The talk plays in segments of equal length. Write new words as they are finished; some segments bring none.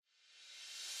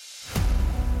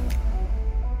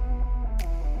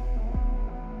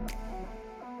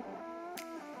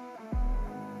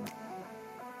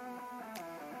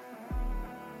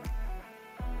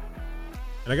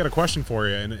And I got a question for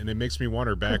you, and it makes me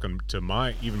wonder back to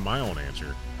my own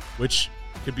answer, which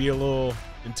could be a little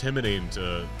intimidating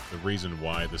to the reason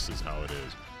why this is how it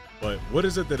is. But what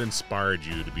is it that inspired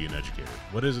you to be an educator?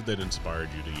 What is it that inspired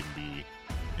you to even be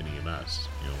an EMS?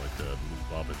 Like to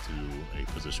move up into a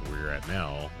position where you're at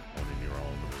now, owning your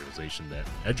own organization that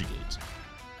educates.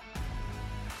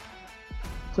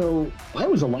 So I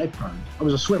was a lifeguard. I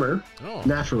was a swimmer,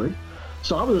 naturally.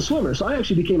 So I was a swimmer. So I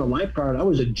actually became a lifeguard. I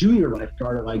was a junior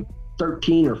lifeguard at like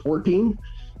 13 or 14.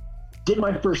 Did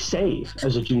my first save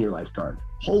as a junior lifeguard.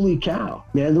 Holy cow,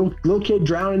 man, little kid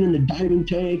drowning in the diving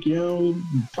tank,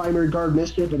 primary guard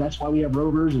missed it, but that's why we have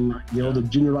rovers and, the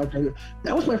junior lifeguard.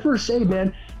 That was my first save,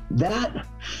 man. That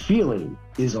feeling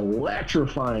is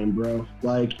electrifying, bro.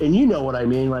 Like, and you know what I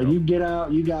mean? Like, you get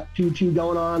out, you got 2-2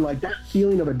 going on, like that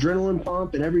feeling of adrenaline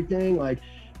pump and everything. Like,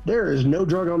 there is no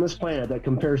drug on this planet that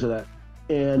compares to that.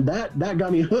 And that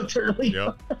got me hooked early.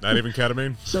 Yep, not even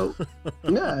ketamine. So,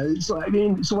 yeah. So, I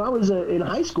mean, so I was in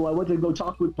high school. I went to go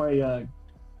talk with my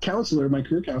counselor, my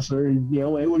career counselor, and, hey,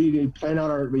 what are you going to plan out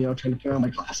trying to plan out my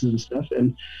classes and stuff.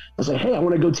 And I was like, hey, I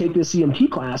want to go take this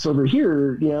EMT class over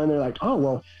here, and they're like, oh,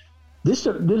 well,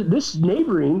 this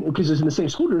neighboring, because it's in the same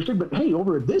school district, but hey,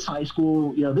 over at this high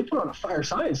school, they put on a fire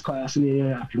science class in the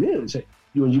afternoon. So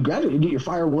when you graduate, you get your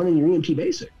fire 1 and your EMT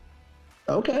basic.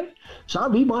 Okay. So I'll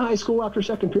leave my high school after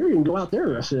second period and go out there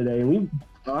the rest of the day. And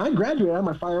I graduated on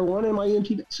my fire 1 and my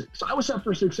EMT basic. So I was set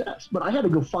for success, but I had to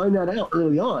go find that out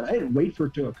early on. I didn't wait for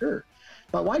it to occur.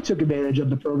 My wife took advantage of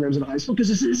the programs in high school because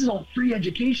this is all free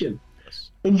education.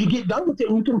 Yes. And you get done with it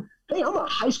and you can, hey, I'm a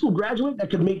high school graduate that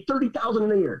could make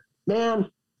 $30,000 a year.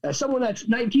 Man, as someone that's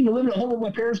 19 and living at home in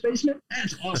my parents' basement,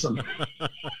 that's awesome.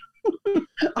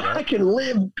 I can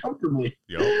live comfortably.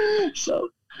 Yep.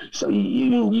 So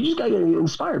you just got to get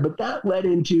inspired. But that led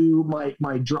into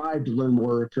my drive to learn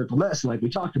more critical medicine, like we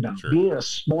talked about. Sure. Being a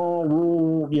small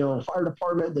rural, fire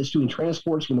department that's doing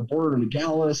transports from the border to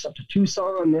Dallas up to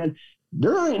Tucson, man,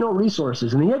 there ain't no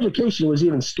resources. And the education was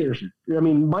even scarcer. I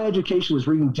mean, my education was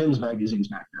reading Tim's magazines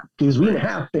back then because we didn't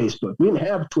have Facebook. We didn't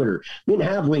have Twitter. We didn't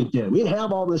have LinkedIn. We didn't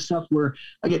have all this stuff where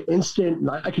I get instant,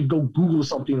 I could go Google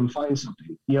something and find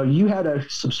something. You had to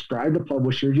subscribe to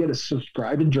publishers. You had to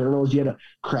subscribe to journals. You had to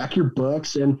crack your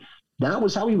books. And that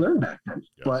was how we learned back then.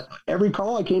 Yes. But every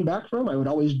call I came back from, I would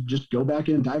always just go back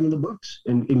and dive into the books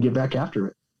and get back after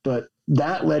it. But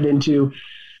that led into,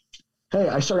 hey,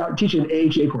 I started out teaching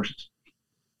AHA courses.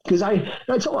 Because I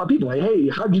tell a lot of people, like, hey,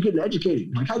 how did you get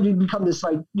educated? Like, how did you become this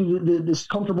this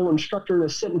comfortable instructor to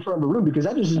sit in front of a room? Because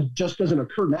that just doesn't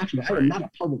occur naturally. I am not a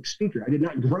public speaker. I did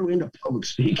not grow into public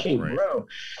speaking, bro.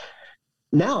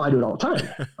 Now I do it all the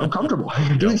time. I'm comfortable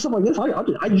doing something like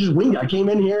this. I just wing it. I came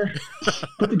in here,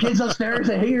 put the kids upstairs,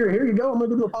 say, hey, here you go. I'm going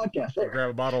to do a podcast. There.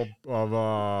 Grab a bottle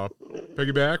of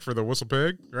Piggyback for the Whistle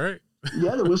Pig, right?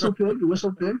 Yeah, the Whistle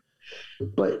Pig.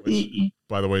 But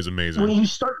by the way, is amazing. When you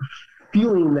start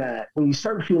feeling that,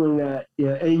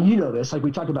 yeah, and you know this, like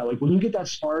we talked about, like when you get that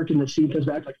spark and the seed comes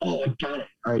back, like, oh, I got it.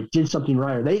 All right, did something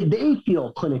right. Or they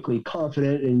feel clinically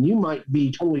confident, and you might be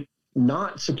totally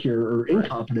not secure or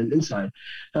incompetent inside.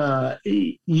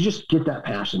 You just get that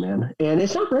passion, man. And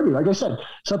it's not for everybody. Like I said,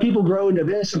 some people grow into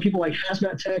this. Some people like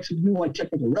hazmat tech. Some people like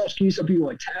technical rescue. Some people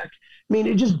like tech. I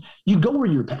mean, you go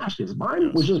where your passion is.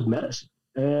 Mine was just medicine,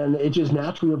 and it just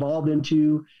naturally evolved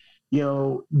into,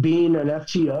 being an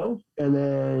FTO, and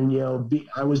then,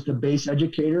 I was the base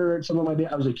educator at some of my,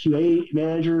 I was a QA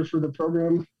manager for the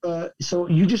program. So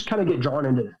you just kind of get drawn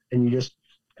into that, and you just,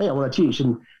 hey, I want to teach.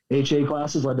 And HA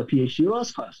classes led to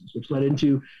PHDOS classes, which led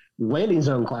into landing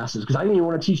zone classes, because I didn't even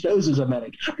want to teach those as a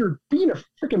medic. After being a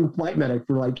freaking flight medic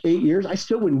for like 8 years, I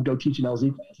still wouldn't go teach an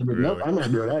LZ class. I mean, really? Nope, I'm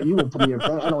not doing that. You will put me in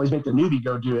front. I'd always make the newbie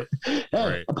go do it. Hey,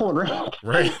 right. I'm pulling rank.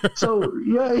 Right. So,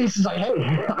 yeah, he's like,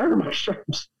 hey, I earn my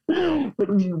stripes.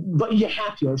 But you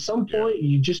have to. At some point,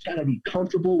 you just got to be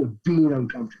comfortable with being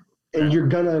uncomfortable. And you're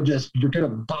going to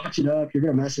box it up. You're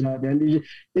going to mess it up, man.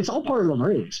 It's all part of the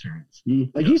learning experience.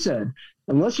 You said,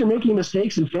 unless you're making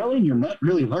mistakes and failing, you're not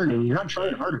really learning. You're not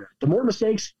trying harder. The more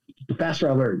mistakes, the faster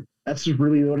I learn. That's just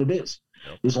really what it is.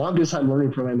 As long as I'm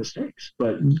learning from my mistakes.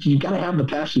 But you got to have the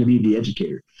passion to be the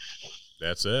educator.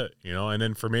 That's it, and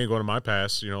then for me, going to my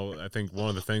past, I think one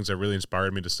of the things that really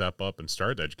inspired me to step up and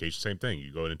start the education, same thing,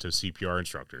 you go into CPR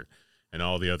instructor and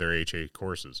all the other HA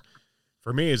courses.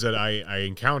 For me is that I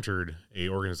encountered a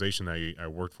organization that I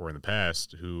worked for in the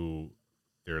past who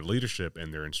their leadership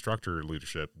and their instructor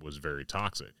leadership was very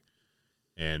toxic.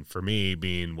 And for me,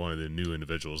 being one of the new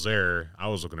individuals there, I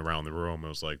was looking around the room and I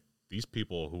was like, these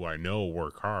people who I know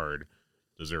work hard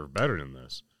deserve better than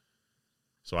this.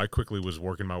 So I quickly was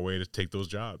working my way to take those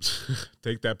jobs,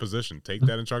 take that position, take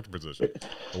that instructor position.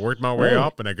 I worked my way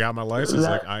up, and I got my license.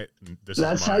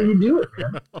 That's how you do it.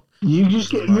 You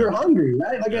just you're hungry,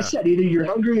 right? Like I said, either you're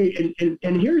hungry,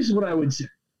 and here's what I would say: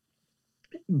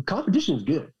 competition is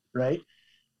good, right?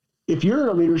 If you're in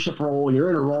a leadership role, you're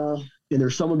in a role, and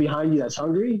there's someone behind you that's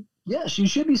hungry. Yes, you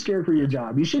should be scared for your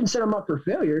job. You shouldn't set them up for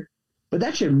failure, but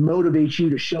that should motivate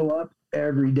you to show up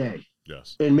every day.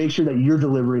 Yes. And make sure that you're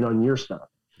delivering on your stuff.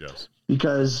 Yes.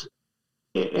 Because,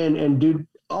 and dude,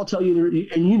 I'll tell you,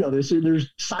 and you know this,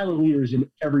 there's silent leaders in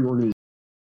every organization.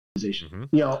 Mm-hmm.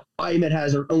 You know, IMED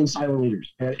has their own silent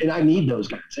leaders, and I need those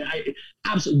guys.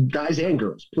 Absolutely, guys and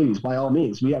girls, please, by all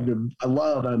means.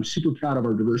 I'm super proud of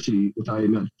our diversity with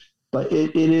IMED. But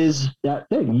it is that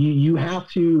thing. You got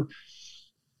to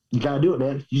do it,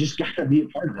 man. You just got to be a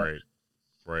part of it.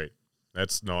 Right.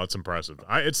 That's impressive.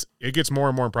 It gets more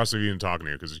and more impressive even talking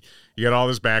to you, because you got all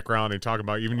this background and talking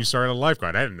about even you started a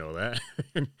lifeguard. I didn't know that,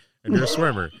 and you're a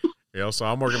swimmer. You know, so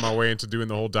I'm working my way into doing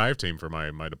the whole dive team for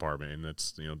my department, and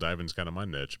that's, you know, diving's kind of my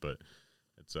niche, but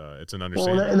it's an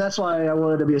understanding. Well, and that's why I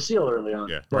wanted to be a SEAL early on.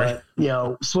 Yeah, but right. You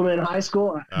know, swimming in high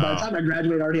school, by the time I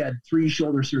graduated, I already had 3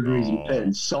 shoulder surgeries and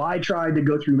pins. So I tried to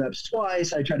go through MEPS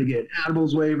twice. I tried to get an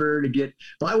Admiral's waiver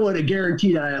I wanted to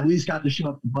guarantee that I at least got to show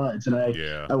up to BUD/S, and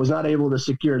I was not able to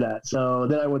secure that. So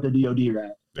then I went the DOD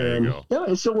route. There you go.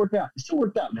 Yeah, it still worked out.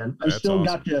 Man. I That's still awesome.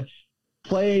 got to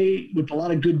play with a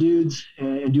lot of good dudes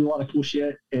and do a lot of cool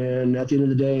shit. And at the end of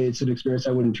the day, it's an experience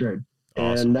I wouldn't trade.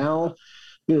 Awesome. And now,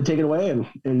 you know, take it away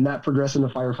and that progressed into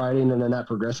firefighting, and then that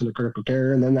progressed into critical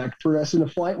care, and then that progressed into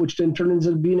flight, which then turned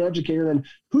into being an educator. And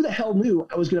who the hell knew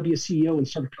I was going to be a CEO and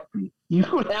start a company? You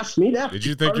would ask me that. Did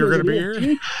you think you were going to be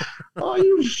here? Oh,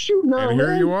 you shoot, no. And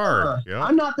here you are. Yeah.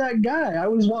 I'm not that guy. I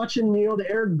was watching, you know, the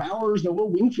Eric Bowers, the Will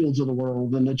Wingfields of the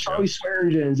world, and the Charlie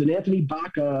Swearingens, and Anthony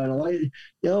Baca, and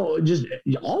you know, just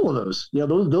all of those. You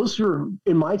know, those who are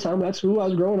in my time. That's who I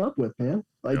was growing up with, man.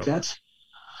 Like that's.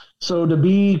 So to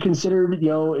be considered, you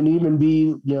know, and even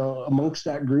be, you know, amongst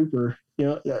that group, or, you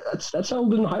know, that's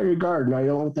held in high regard, and I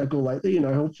don't let that go lightly. And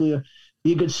I hopefully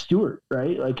be a good steward,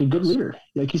 right? Like a good leader.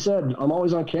 Like you said, I'm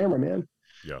always on camera, man.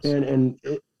 Yes. And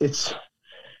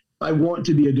I want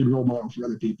to be a good role model for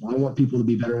other people. I want people to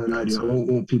be better than I do. I don't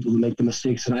want people to make the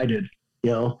mistakes that I did. You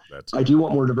know, I do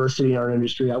want more diversity in our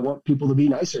industry. I want people to be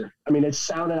nicer. I mean, it's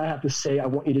sounded, I have to say, I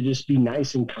want you to just be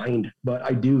nice and kind, but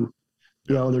I do.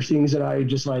 You know, there's things that I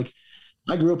just like.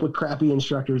 I grew up with crappy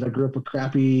instructors. I grew up with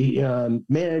crappy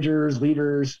managers,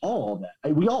 leaders, all of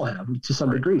that. We all have to some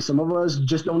degree. Some of us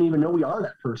just don't even know we are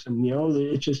that person. You know,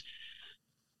 it's just,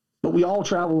 but we all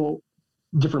travel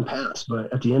different paths.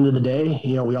 But at the end of the day,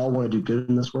 you know, we all want to do good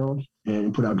in this world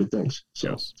and put out good things.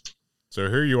 So, So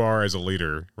here you are as a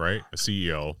leader, right? A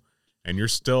CEO, and you're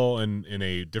still in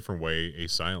a different way, a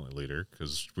silent leader,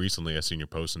 because recently I seen you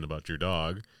posting about your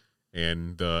dog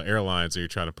and the airlines that you're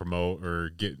trying to promote or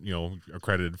get, you know,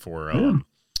 accredited for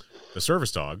the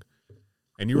service dog,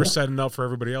 and you were setting up for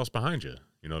everybody else behind you.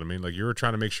 You know what I mean? Like you were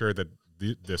trying to make sure that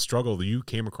the struggle that you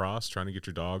came across trying to get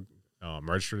your dog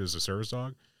registered as a service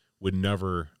dog would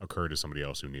never occur to somebody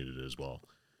else who needed it as well.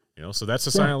 You know, so that's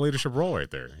a silent leadership role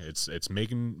right there. It's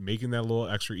making that little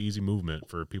extra easy movement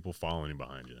for people following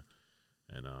behind you.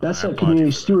 And that's that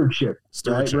community stewardship,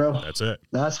 right, bro? That's it.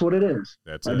 That's what it is.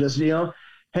 That's it. Just, you know,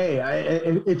 hey,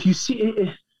 if you see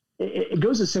it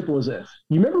goes as simple as this.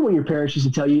 You remember when your parents used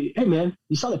to tell you, "Hey, man,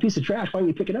 you saw that piece of trash. Why don't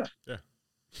you pick it up?" Yeah.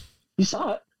 You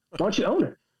saw it. Why don't you own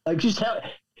it? Like, just tell it.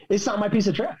 It's not my piece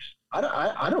of trash.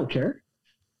 I don't care.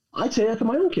 I'd say that to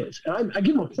my own kids, and I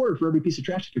give them a quarter for every piece of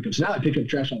trash to pick up. So now I pick up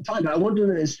trash all the time. But I wanted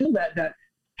to instill that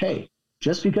hey,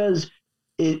 just because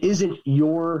it isn't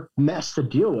your mess to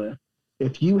deal with,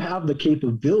 if you have the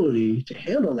capability to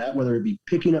handle that, whether it be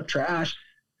picking up trash,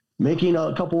 making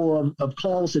a couple of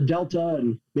calls to Delta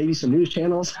and maybe some news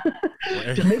channels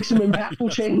to make some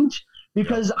impactful change,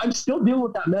 because I'm still dealing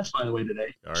with that mess, by the way,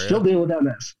 today. Still dealing with that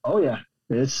mess. Oh yeah,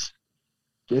 it's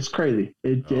crazy.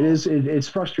 It's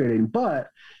frustrating, but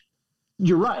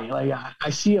you're right. Like I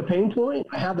see a pain point.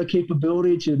 I have the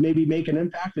capability to maybe make an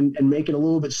impact and make it a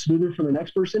little bit smoother for the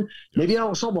next person. Yes. Maybe I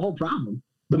don't solve the whole problem,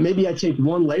 but maybe I take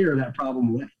one layer of that problem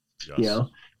away. Yes. You know,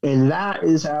 and that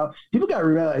is how people got to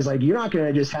realize, like, you're not going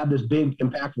to just have this big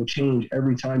impactful change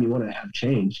every time you want to have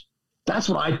change. That's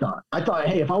what I thought. I thought,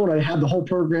 hey, if I want to have the whole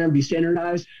program be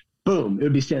standardized, boom, it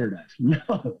would be standardized.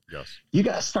 No, you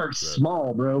got to start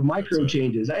small, bro. Micro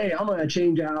changes. Hey, I'm going to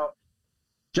change out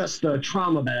just the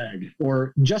trauma bag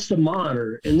or just the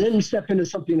monitor, and then step into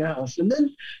something else. And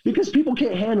then, because people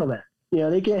can't handle that, you know,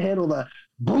 they can't handle the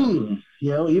boom, you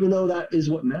know, even though that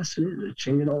is what mess is. It's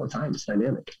changing all the time. It's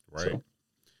dynamic. Right.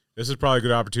 This is probably a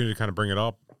good opportunity to kind of bring it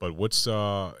up, but what's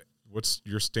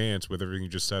your stance with everything you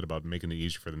just said about making it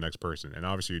easier for the next person? And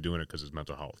obviously you're doing it because it's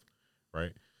mental health,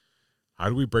 right? How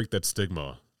do we break that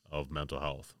stigma of mental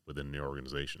health within the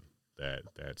organization?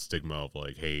 That stigma of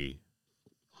like, hey,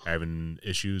 having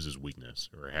issues is weakness,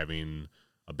 or having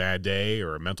a bad day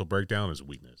or a mental breakdown is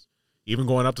weakness. Even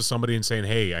going up to somebody and saying,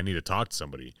 hey, I need to talk to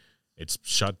somebody, it's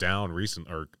shut down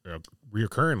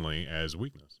reoccurringly as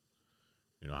weakness.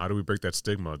 You know, how do we break that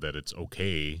stigma that it's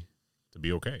okay to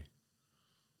be okay?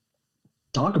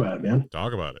 Talk about it, man.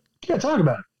 Talk about it. Yeah, talk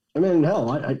about it. I mean,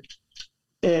 hell,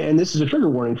 and this is a trigger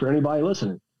warning for anybody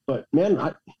listening, but man,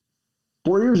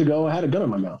 4 years ago, I had a gun in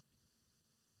my mouth.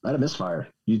 I had a misfire.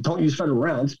 You don't use federal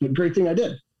rounds, but great thing I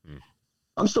did.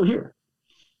 I'm still here.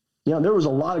 You know, there was a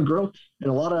lot of growth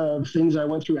and a lot of things I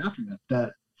went through after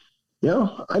that, you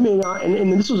know, I mean,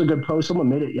 and this was a good post. Someone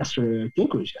made it yesterday. I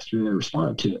think it was yesterday. I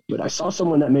responded to it, but I saw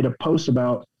someone that made a post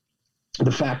about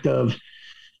the fact of,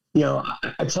 you know,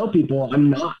 I tell people I'm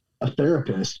not a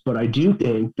therapist, but I do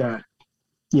think that,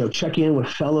 you know, check in with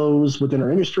fellows within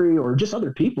our industry or just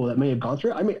other people that may have gone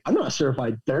through it. I mean, I'm not a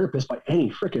certified therapist by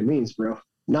any freaking means, bro.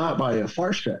 Not by a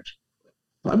far stretch.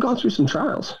 I've gone through some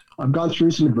trials. I've gone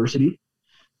through some adversity,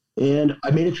 and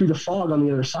I made it through the fog on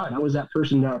the other side. I was that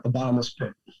person down at the bottomless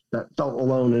pit that felt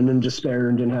alone and in despair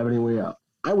and didn't have any way out.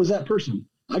 I was that person.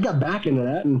 I got back into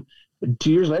that, and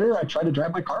 2 years later, I tried to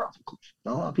drive my car off a cliff.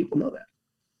 Not a lot of people know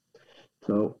that.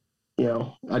 So, you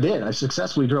know, I did. I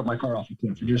successfully drove my car off a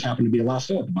cliff. It just happened to be a last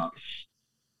hole at the bottom.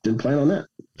 Didn't plan on that.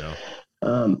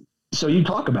 No. So you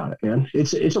talk about it, man.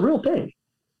 It's a real thing.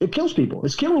 It kills people.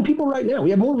 It's killing people right now. We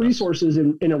have more resources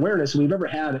and awareness than we've ever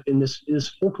had in this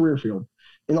whole career field.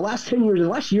 In the last 10 years, in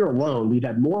the last year alone, we've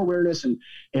had more awareness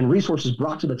and resources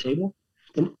brought to the table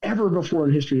than ever before in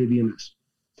the history of EMS.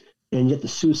 And yet the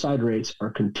suicide rates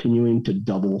are continuing to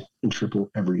double and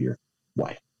triple every year.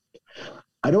 Why?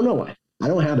 I don't know why. I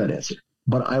don't have that answer.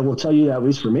 But I will tell you that, at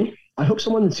least for me, I hope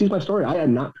someone that sees my story. I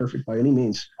am not perfect by any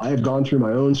means. I have gone through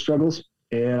my own struggles,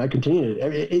 and I continue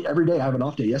to. Every day I have an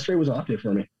off day. Yesterday was an off day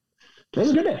for me.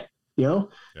 Today's a good day. You know,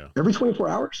 Every 24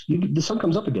 hours, the sun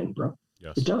comes up again, bro.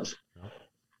 Yes. It does. Yeah.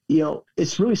 You know,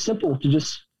 it's really simple to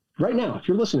just, right now, if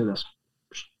you're listening to this,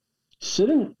 sit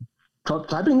and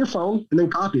type it in your phone and then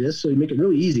copy this so you make it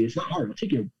really easy. It's not hard. It'll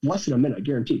take you less than a minute, I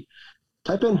guarantee.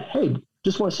 Type in, hey,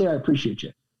 just want to say I appreciate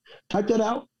you. Type that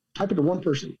out. Type it to one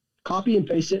person. Copy and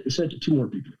paste it and send it to 2 more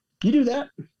people. You do that,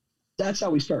 that's how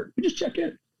we start. We just check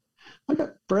in. I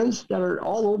got friends that are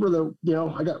all over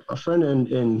I got a friend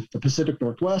in the Pacific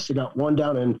Northwest. I got one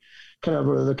down in kind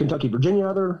of the Kentucky, Virginia,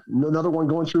 another one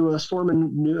going through a storm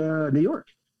in New York.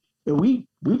 And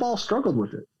we've all struggled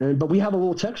with it. But we have a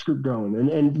little text group going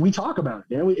and we talk about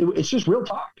it. It's just real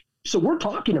talk. So we're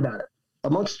talking about it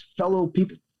amongst fellow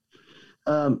people.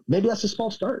 Maybe that's a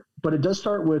small start, but it does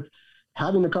start with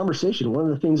having the conversation. One of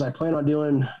the things I plan on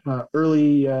doing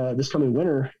early this coming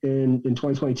winter in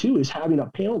 2022 is having a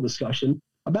panel discussion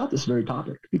about this very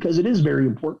topic, because it is very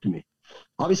important to me.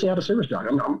 Obviously, I have a service dog.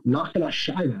 I'm not going to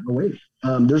shy that away.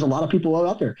 There's a lot of people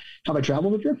out there. Have I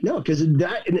traveled with you? No, because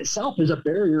that in itself is a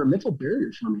barrier, a mental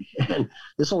barrier for me. And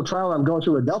this whole trial I'm going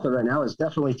through with Delta right now is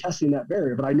definitely testing that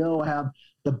barrier. But I know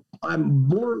I'm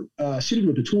more suited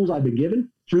with the tools I've been given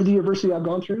through the adversity I've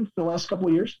gone through the last couple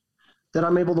of years, that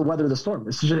I'm able to weather the storm.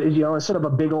 It's just, instead of a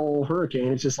big old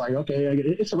hurricane, it's just like, okay,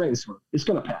 it's a rainstorm. It's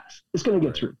going to pass. It's going to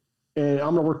get through. And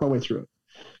I'm going to work my way through it.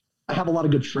 I have a lot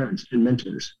of good friends and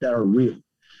mentors that are real.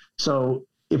 So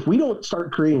if we don't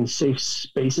start creating safe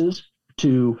spaces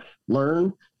to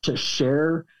learn, to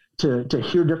share, to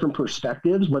hear different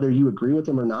perspectives, whether you agree with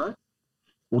them or not,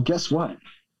 well, guess what?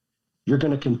 You're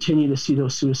going to continue to see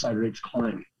those suicide rates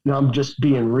climb. Now, I'm just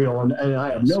being real, and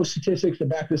I have no statistics to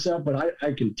back this up, but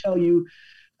I can tell you,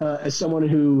 as someone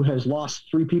who has lost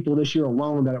 3 people this year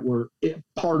alone that were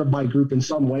part of my group in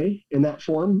some way in that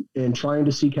form and trying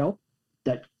to seek help,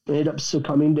 that ended up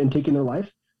succumbing and taking their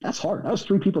life. That's hard. That was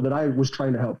 3 people that I was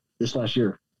trying to help this last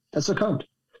year that succumbed.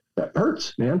 That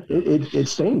hurts, man. It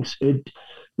stings. It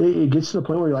gets to the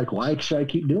point where you're like, why should I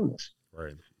keep doing this?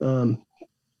 Right.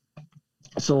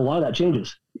 So a lot of that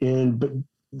changes.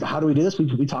 But how do we do this?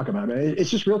 We talk about it. It's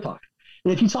just real talk.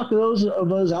 And if you talk to those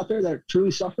of us out there that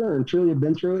truly suffer and truly have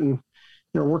been through it and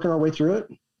working our way through it,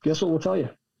 guess what we'll tell you?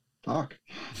 Talk.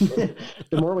 The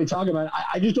more we talk about it,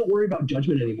 I just don't worry about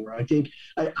judgment anymore. I think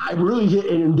I really get,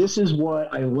 and this is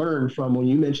what I learned from when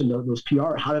you mentioned those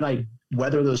PR. How did I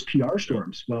weather those PR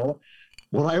storms? Well,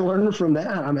 what I learned from that,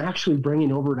 I'm actually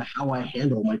bringing over to how I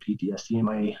handle my PTSD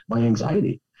and my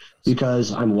anxiety,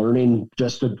 because I'm learning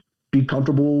just to be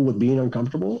comfortable with being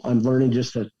uncomfortable. I'm learning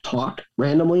just to talk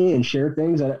randomly and share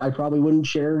things that I probably wouldn't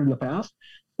share in the past,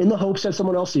 in the hopes that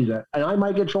someone else sees that. And I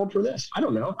might get trolled for this. I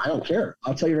don't know. I don't care.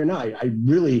 I'll tell you right now.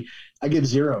 I give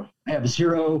zero. I have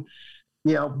zero,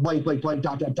 blank,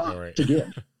 dot, right, to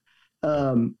give.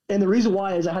 And the reason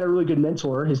why is I had a really good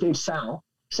mentor. His name's Sal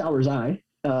Rizai.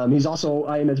 He's also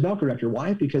IMED's medical director.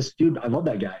 Why? Because, dude, I love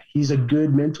that guy. He's a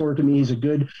good mentor to me. He's a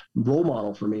good role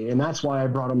model for me. And that's why I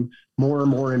brought him more and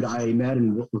more into IMED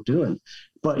and what we're doing.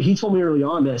 But he told me early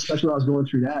on that, especially when I was going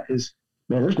through that, is,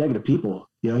 man, there's negative people.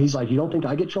 He's like, you don't think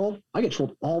I get trolled? I get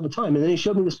trolled all the time. And then he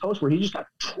showed me this post where he just got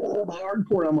trolled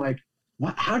hardcore. I'm like,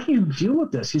 what? How do you deal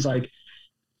with this? He's like,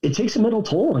 it takes a mental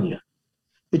toll on you.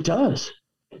 It does.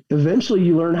 Eventually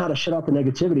you learn how to shut out the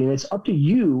negativity, and it's up to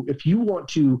you if you want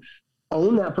to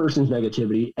own that person's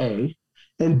negativity, A,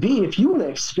 and B, if you want to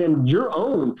expend your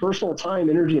own personal time,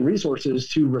 energy, and resources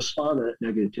to respond to that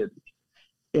negativity.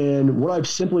 And what I've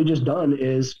simply just done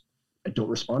is I don't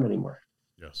respond anymore.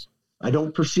 Yes. I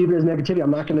don't perceive it as negativity.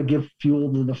 I'm not going to give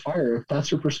fuel to the fire. If that's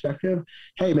your perspective,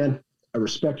 hey, man, I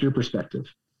respect your perspective.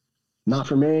 Not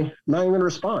for me. I'm not even going to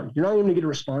respond. You're not even going to get a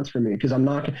response from me because I'm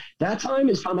not. That time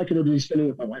is time I could be spending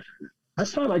with my wife right now.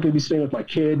 That's time I could be spending with my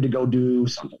kid to go do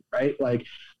something, right? Like,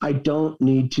 I don't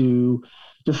need to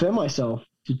defend myself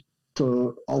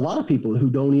to a lot of people who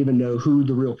don't even know who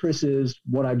the real Chris is,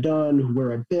 what I've done,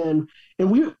 where I've been. And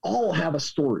we all have a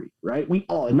story, right? We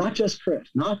all, and not just Chris,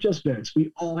 not just Vince,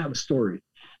 we all have a story.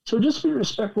 So just be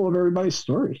respectful of everybody's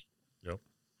story. Yep.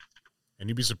 And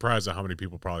you'd be surprised at how many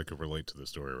people probably could relate to the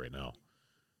story right now.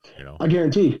 I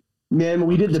guarantee. Man,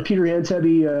 we did the Peter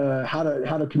Antebi, how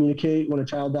to communicate when a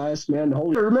child dies. Man,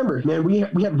 remember, man, we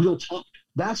have real talk.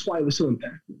 That's why it was so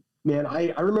impactful. Man, I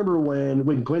remember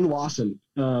when Gwen Lawson,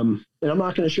 and I'm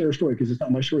not going to share her story because it's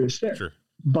not my story to share. Sure.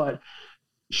 But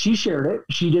she shared it.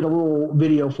 She did a little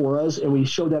video for us, and we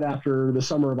showed that after the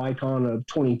Summer of Icon of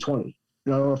 2020.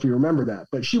 And I don't know if you remember that,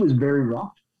 but she was very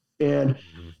raw. And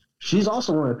she's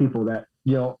also one of the people that,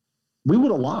 we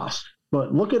would have lost.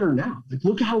 But look at her now. Like,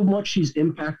 look at how much she's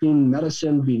impacting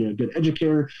medicine, being a good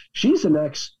educator. She's the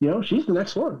next, she's the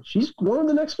next one. She's one of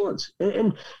the next ones.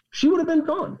 And she would have been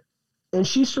gone. And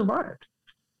she survived.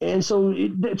 And so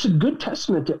it's a good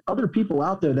testament to other people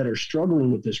out there that are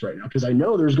struggling with this right now. Because I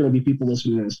know there's going to be people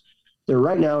listening to this. They're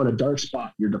right now in a dark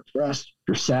spot. You're depressed.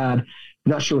 You're sad.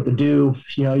 You're not sure what to do.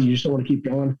 You just don't want to keep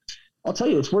going. I'll tell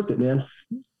you, it's worth it, man.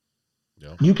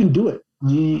 Yeah. You can do it.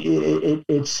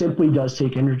 It simply does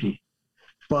take energy.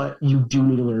 But you do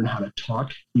need to learn how to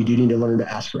talk. You do need to learn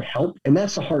to ask for help. And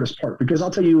that's the hardest part. Because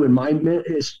I'll tell you,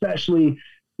 especially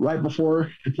right before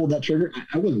I pulled that trigger,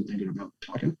 I wasn't thinking about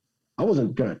talking. I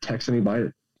wasn't going to text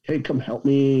anybody, hey, come help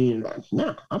me.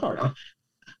 No,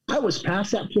 I was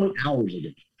past that point hours ago,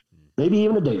 maybe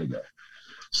even a day ago.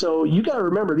 So you got to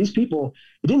remember, these people,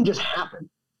 it didn't just happen.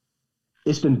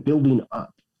 It's been building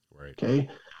up. Right. Okay.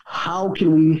 How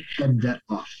can we head that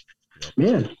off?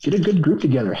 Man, get a good group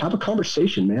together. Have a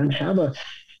conversation, man. Have a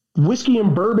whiskey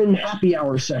and bourbon happy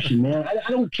hour session, man.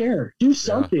 I don't care. Do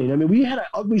something. Yeah. I mean, we had an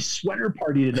ugly sweater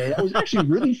party today. That was actually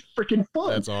really freaking fun.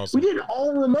 That's awesome. We did it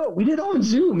all remote. We did it on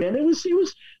Zoom, man. It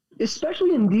was,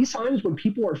 especially in these times when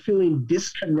people are feeling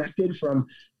disconnected from,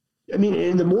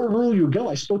 and the more rural you go,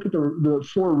 I spoke at the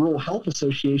 4 Rural Health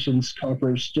Associations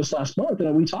conference just last month,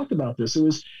 and we talked about this. It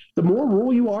was, the more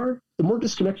rural you are, the more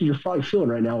disconnected you're probably feeling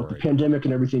right now with the pandemic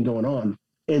and everything going on.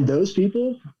 And those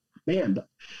people, man,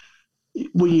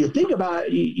 when you think about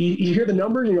it, you hear the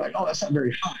numbers and you're like, oh, that's not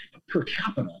very high. But per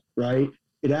capita, right?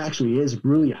 It actually is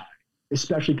really high,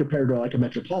 especially compared to like a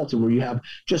metropolitan where you have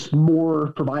just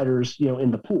more providers,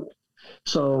 in the pool.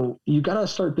 So you got to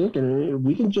start thinking,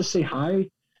 we can just say hi,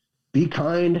 be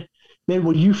kind. Man,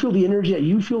 when you feel the energy that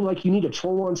you feel like you need to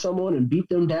troll on someone and beat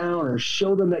them down or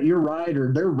show them that you're right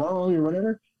or they're wrong or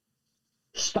whatever,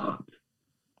 stop,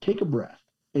 take a breath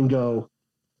and go,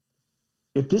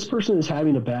 if this person is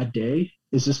having a bad day,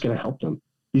 is this going to help them?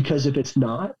 Because if it's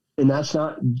not, and that's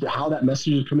not how that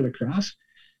message is coming across,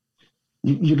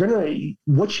 you're going to,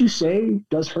 what you say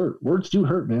does hurt. Words do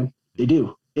hurt, man. They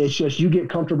do. It's just you get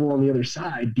comfortable on the other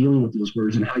side dealing with those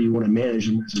words and how you want to manage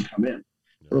them as they come in.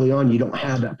 Early on, you don't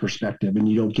have that perspective, and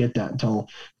you don't get that until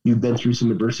you've been through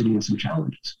some adversity and some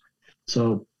challenges.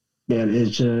 So, man,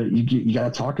 it's you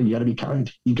got to talk and you got to be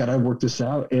kind. You got to work this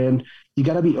out, and you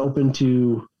got to be open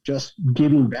to just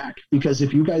giving back. Because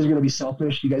if you guys are going to be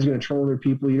selfish, you guys are going to troll other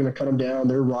people, you're going to cut them down.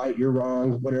 They're right, you're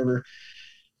wrong, whatever.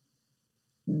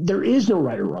 There is no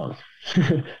right or wrong.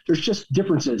 There's just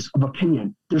differences of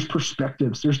opinion. There's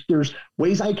perspectives. There's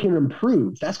ways I can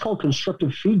improve. That's called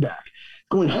constructive feedback.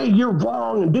 going, hey, you're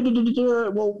wrong, and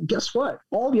da-da-da-da-da. Well, guess what?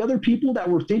 All the other people that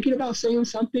were thinking about saying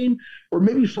something, or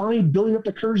maybe finally building up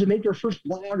the courage to make their first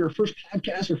blog or first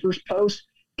podcast or first post,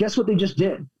 guess what they just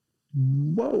did?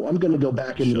 Whoa, I'm going to go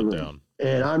back into the room,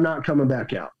 and I'm not coming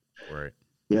back out. Right.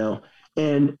 You know,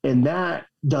 and that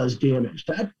does damage.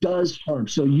 That does harm.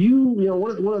 So you know,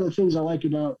 one of the things I like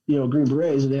about, you know, Green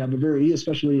Berets is they have a very,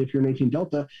 especially if you're an 18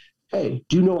 Delta, hey,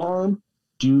 do no harm,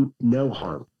 do no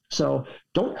harm. So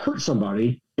don't hurt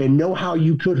somebody, and know how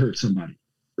you could hurt somebody,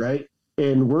 right?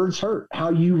 And words hurt. How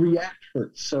you react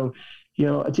hurts. So, you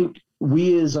know, I think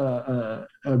we as a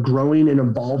growing and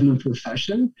evolving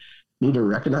profession need to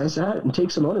recognize that and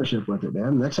take some ownership with it,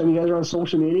 man. Next time you guys are on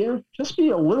social media, just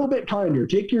be a little bit kinder.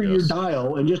 Take your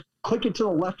dial and just click it to the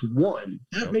left one.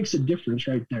 That makes a difference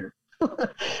right there.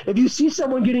 If you see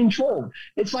someone getting trolled,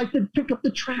 it's like the pick up the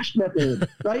trash method,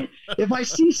 right? If I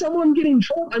see someone getting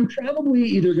trolled, I'm probably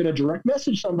either going to direct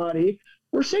message somebody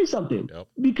or say something,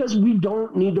 because we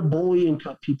don't need to bully and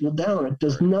cut people down. It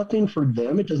does nothing for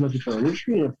them. It does nothing for our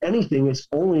industry. And if anything, it's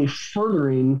only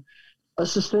furthering a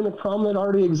systemic problem that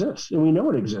already exists, and we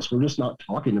know it exists. We're just not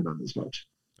talking about it as much.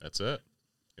 That's it.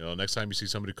 You know, next time you see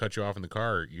somebody cut you off in the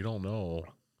car, you don't know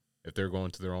if they're going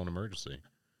to their own emergency.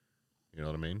 You know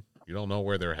what I mean? You don't know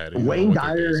where they're headed. Wayne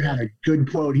Dyer had a good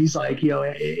quote. He's like, you know,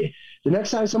 the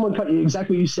next time someone cut you,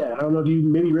 exactly what you said. I don't know if you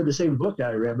maybe read the same book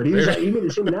that I read, but he was like, he made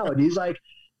the same analogy. He's like,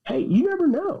 hey, you never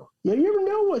know. You know, you never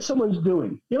know what someone's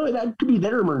doing. You know, that could be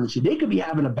their emergency. They could be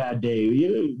having a bad day.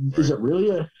 You know, is it really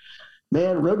a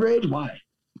man road rage? Why?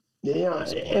 You know,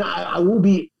 and I would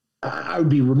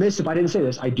be remiss if I didn't say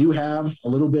this. I do have a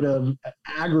little bit of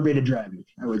aggravated driving,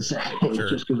 I would say,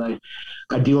 just because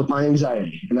I deal with my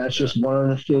anxiety. And that's just one of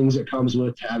the things that comes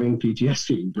with having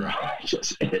PTSD, bro. It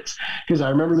just is. Because I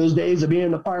remember those days of being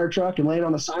in the fire truck and laying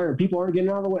on the siren. People aren't getting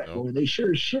out of the way. Well, they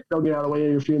sure as shit don't get out of the way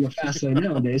if you're in the fast lane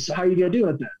nowadays. So how are you going to deal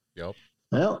with that? Yep.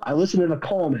 Well, I listen to the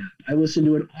Calm app. I listen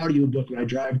to an audio book when I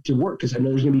drive to work because I know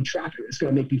there's going to be traffic. It's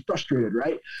going to make me frustrated,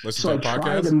 right? Listen to a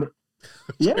podcast?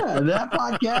 Yeah, that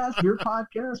podcast, your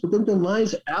podcast, Within Thin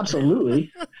Lines,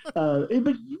 absolutely.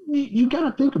 But you got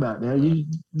to think about it, man.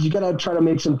 You got to try to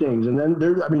make some things. And then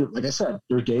like I said,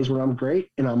 there's days where I'm great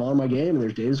and I'm on my game, and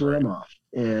there's days where I'm off.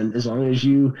 And as long as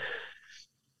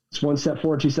it's one step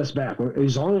forward, two steps back.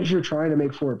 As long as you're trying to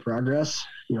make forward progress,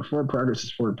 you know, forward progress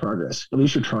is forward progress. At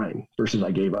least you're trying versus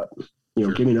I gave up. You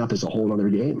know, giving up is a whole other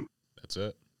game. That's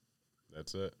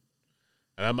it.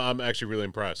 And I'm actually really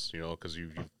impressed, you know, because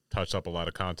you've touched up a lot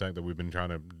of content that we've been trying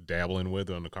to dabble in with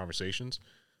on the conversations.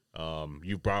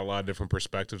 You've brought a lot of different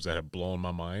perspectives that have blown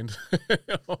my mind,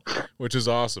 which is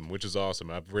awesome.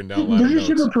 I've written down a lot of notes. There's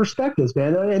different perspectives,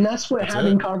 man. And that's what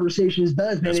having conversations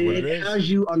does, man. It has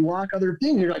you unlock other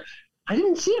things. You're like, I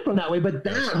didn't see it from that way, but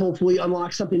that hopefully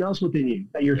unlocks something else within you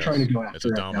that you're trying to go after. It's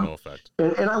a domino effect.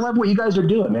 And I love what you guys are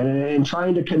doing, man, and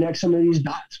trying to connect some of these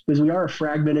dots, because we are a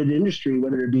fragmented industry,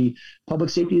 whether it be public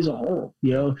safety as a whole,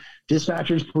 you know,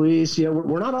 dispatchers, police, you know,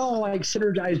 we're not all like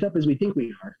synergized up as we think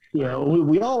we are. You know,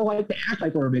 we all like to act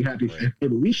like we're a big happy family,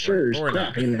 but we sure as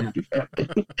crap ain't a happy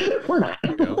family. We're not.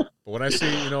 But when I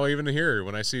see, you know, even here,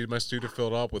 when I see my student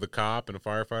filled up with a cop and a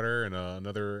firefighter and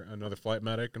another flight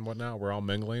medic and whatnot, we're all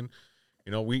mingling.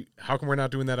 You know, how come we're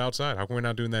not doing that outside? How come we're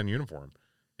not doing that in uniform?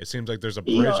 It seems like there's a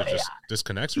bridge that just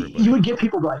disconnects everybody. You would get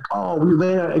people like, oh, we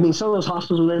land on, I mean, some of those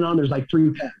hospitals we land on, there's like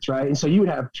 3 pads, right? And so you would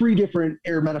have 3 different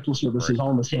air medical services all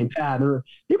on the same pad.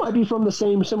 They might be from the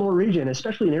similar region,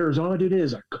 especially in Arizona, dude. It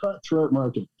is a cutthroat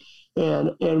market.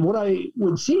 And what I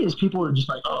would see is people are just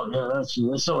like, oh, yeah, that's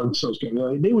so-and-so's good. You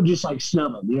know, they would just like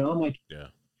snub them. You know, I'm like,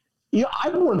 you know,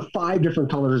 I've worn 5 different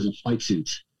colors of flight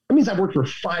suits. That means I've worked for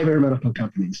 5 air medical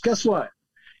companies. Guess what?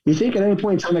 You think at any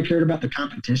point in time I cared about the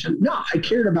competition? No, I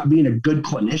cared about being a good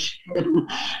clinician.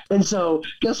 And so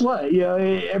guess what? You know,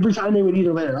 every time they would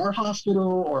either land at our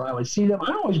hospital or I would see them,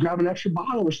 I'd always grab an extra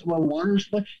bottle or some water.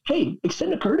 Like, hey,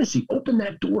 extend a courtesy. Open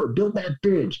that door. Build that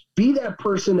bridge. Be that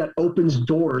person that opens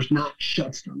doors, not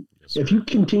shuts them. Yes, if you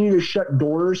continue to shut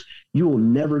doors, you will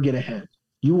never get ahead.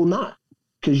 You will not.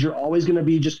 Because you're always going to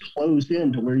be just closed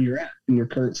in to where you're at in your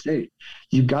current state.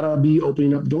 You've got to be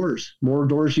opening up doors. More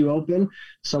doors you open,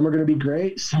 some are going to be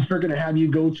great. Some are going to have you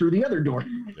go through the other door.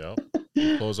 Yeah.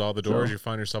 You close all the doors, you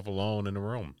find yourself alone in a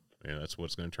room. Yeah, that's what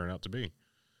it's going to turn out to be.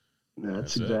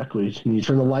 That's exactly. And you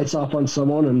turn the lights off on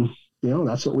someone, and you know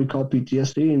that's what we call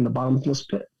PTSD in the bottomless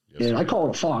pit. Yes, and I call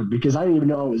it a fog because I didn't even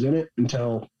know I was in it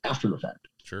until after the fact.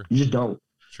 Sure. You just don't.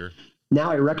 Sure. Now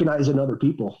I recognize in other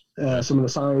people some of the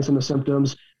signs, some of the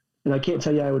symptoms, and I can't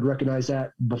tell you I would recognize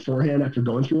that beforehand after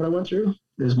going through what I went through.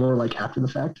 It was more like after the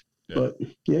fact. But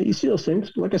yeah, you see those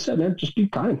things. But like I said, man, just be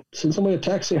kind. Send somebody a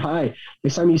text, say hi.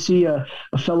 Next time you see a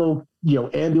fellow,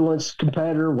 ambulance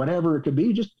competitor, whatever it could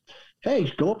be, just,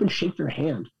 hey, go up and shake their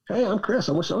hand. Hey, I'm Chris.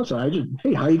 I'm with so-and-so.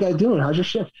 Hey, how you guys doing? How's your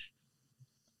shift?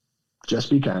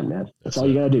 Just be kind, man. That's all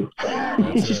you got to do.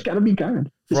 You just got to be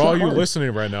kind. For all you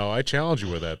listening right now, I challenge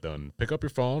you with that then. Pick up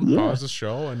your phone, pause the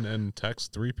show, and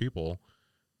text 3 people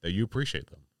that you appreciate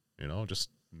them. Just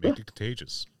make it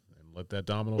contagious and let that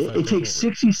domino effect. It takes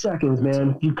 60 seconds,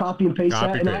 man. You copy and paste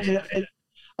that.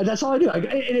 And that's all I do.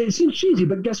 It seems cheesy,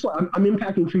 but guess what? I'm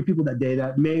impacting 3 people that day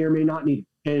that may or may not need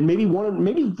it. And maybe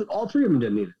all 3 of them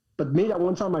didn't need it. But me, that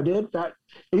one time I did, and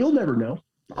you'll never know.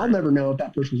 I'll never know if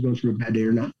that person was going through a bad day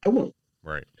or not. I won't.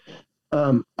 Right.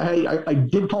 I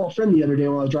did call a friend the other day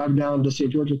when I was driving down to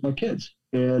St. George with my kids,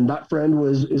 and that friend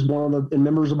is one of the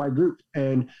members of my group,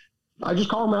 and I just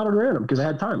called him out at random because I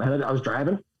had time. I was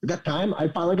driving. I got time. I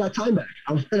finally got time back.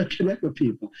 I was going to connect with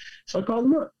people, so I called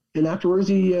him up. And afterwards,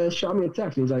 he shot me a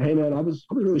text. And he's like, "Hey, man, I was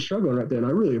really struggling right there, and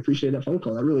I really appreciate that phone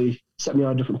call. That really set me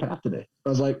on a different path today." I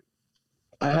was like,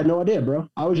 "I had no idea, bro.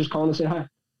 I was just calling to say hi."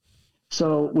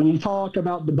 So when you talk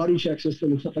about the buddy check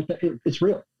system and stuff like that, it's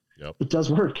real. Yep. It does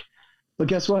work. But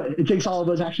guess what? It takes all of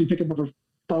us actually picking up a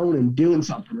phone and doing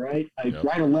something, right?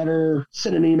 Write a letter,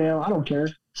 send an email. I don't care.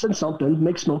 Send something.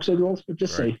 Make smoke signals. But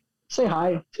just say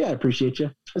hi. Say, I appreciate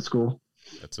you. That's cool.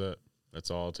 That's it.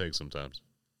 That's all it takes sometimes.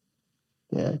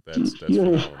 Yeah. That's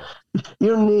you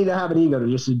don't need to have an ego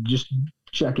to just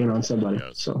check in on somebody.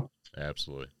 Yes. So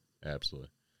Absolutely.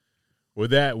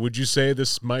 With that, would you say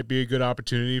this might be a good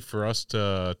opportunity for us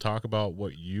to talk about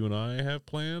what you and I have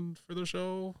planned for the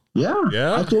show? Yeah.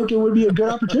 I think it would be a good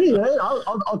opportunity.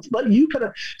 I'll let you kind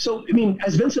of. So,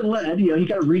 as Vincent led, he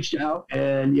kind of reached out,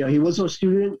 and he was a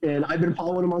student, and I've been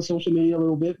following him on social media a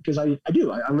little bit because I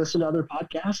listen to other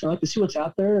podcasts. I like to see what's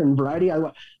out there and variety. I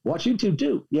watch YouTube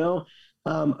too.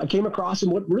 I came across,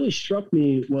 and what really struck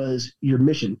me was your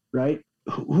mission, right?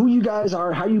 Who you guys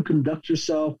are, how you conduct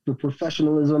yourself, the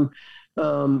professionalism.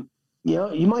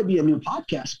 You might be a new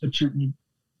podcast, but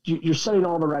you're setting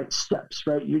all the right steps,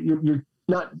 right? You're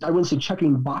not, I wouldn't say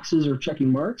checking boxes or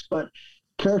checking marks, but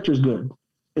character is good.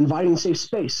 Inviting safe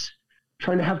space,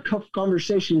 trying to have tough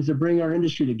conversations to bring our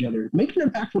industry together, make an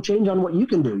impactful change on what you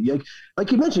can do.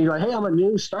 Like you mentioned, you're like, hey, I'm a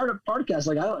new startup podcast.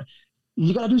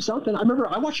 You got to do something. I remember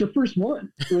I watched your first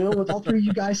one, with all 3 of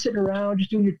you guys sitting around, just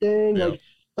doing your thing. Yeah.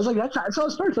 I was like, that's how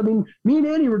it starts. Me and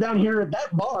Andy were down here at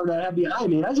that bar that I have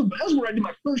behind me. That's where I did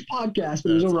my first podcast,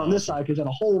 but it was over on this side because it had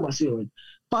a hole in my ceiling.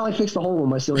 Finally fixed the hole in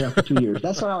my ceiling after 2 years.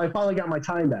 That's how I finally got my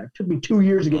time back. It took me 2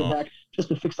 years to get it back just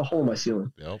to fix the hole in my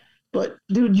ceiling. Yep. But,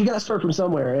 dude, you got to start from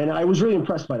somewhere. And I was really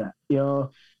impressed by that.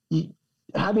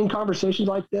 Having conversations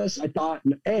like this, I thought,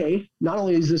 not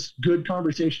only is this good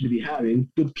conversation to be having,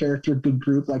 good character, good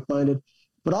group, like-minded,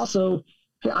 but also –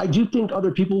 I do think other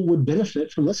people would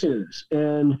benefit from listening to this,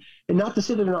 and not to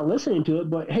say that they're not listening to it,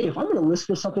 but hey, if I'm going to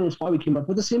listen to something, that's why we came up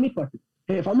with the CME Collective.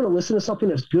 Hey, if I'm going to listen to something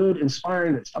that's good,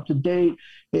 inspiring, that's up to date,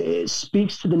 it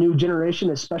speaks to the new generation,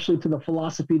 especially to the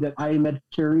philosophy that IAMED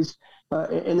carries,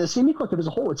 and the CME Collective as a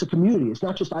whole. It's a community. It's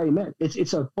not just IAMED.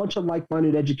 It's a bunch of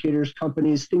like-minded educators,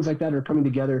 companies, things like that are coming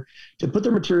together to put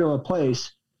their material in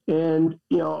place, and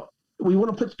we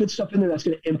want to put good stuff in there that's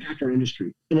going to impact our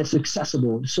industry, and it's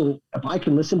accessible. So if I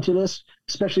can listen to this,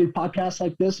 especially podcasts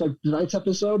like this, like tonight's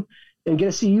episode, and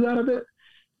get a CU out of it,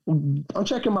 I'm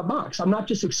checking my box. I'm not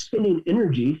just expending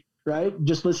energy, right?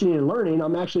 Just listening and learning.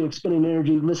 I'm actually expending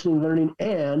energy, listening, learning,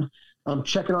 and I'm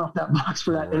checking off that box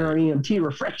for that NREMT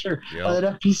refresher,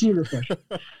 that FPC refresher.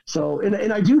 So,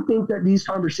 and I do think that these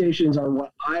conversations are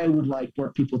what I would like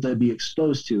for people to be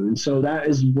exposed to. And so that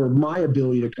is where my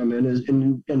ability to come in is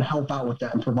and help out with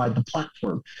that and provide the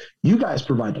platform. You guys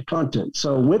provide the content.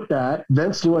 So with that,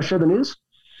 Vince, do you want to share the news?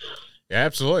 Yeah,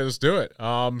 absolutely. Let's do it.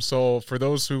 So for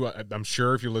those who, I'm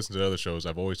sure if you listen to other shows,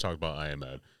 I've always talked about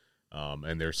IAMED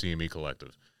and their CME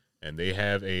Collective. And they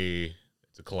have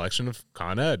it's a collection of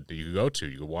Con Ed that you could go to.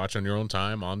 You could watch on your own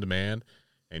time, on demand,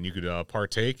 and you could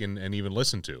partake and even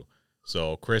listen to.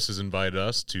 So Chris has invited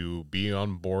us to be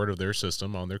on board of their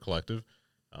system, on their collective.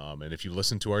 And if you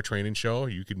listen to our training show,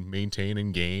 you can maintain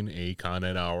and gain a Con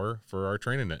Ed hour for our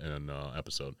training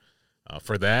episode.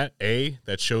 For that,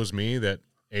 that shows me that,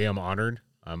 I'm honored.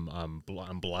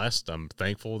 I'm blessed. I'm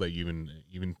thankful that you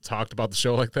even talked about the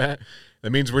show like that. That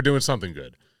means we're doing something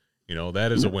good.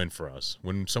 That is a win for us.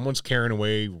 When someone's carrying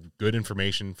away good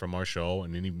information from our show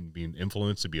and then even being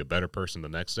influenced to be a better person the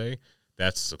next day,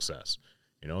 that's success.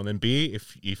 And then B,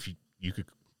 if you could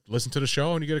listen to the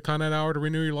show and you get a Con Ed hour to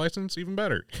renew your license, even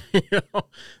better.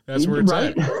 That's where it's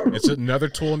at. It's another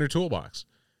tool in your toolbox.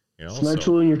 You know, it's another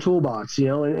tool in your toolbox, you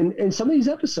know, and some of these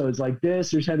episodes like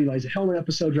this, there's Heavy Liza Helmet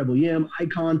episodes, Rebel Yam,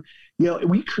 Icon, you know,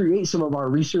 we create some of our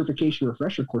recertification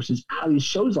refresher courses out of these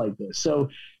shows like this. So,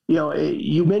 you know,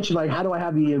 you mentioned like, how do I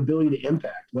have the ability to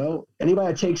impact? Well,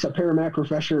 anybody that takes a Paramac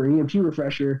refresher or EMT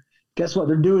refresher, guess what?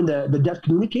 They're doing the depth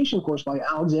communication course by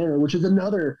Alexander, which is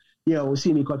another, you know,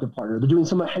 CME Collective partner. They're doing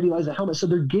some of Heavy Liza Helmet. So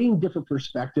they're getting different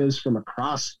perspectives from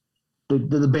across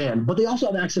the band, but they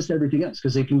also have access to everything else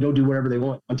because they can go do whatever they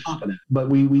want on top of that. But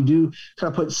we do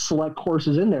kind of put select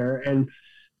courses in there, and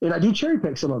I do cherry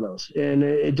pick some of those, and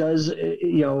it does,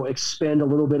 you know, expand a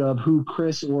little bit of who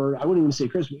Chris, or I wouldn't even say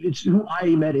Chris, it's who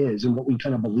IAMED is and what we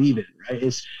kind of believe in, right?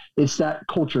 It's that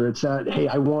culture. It's that, hey,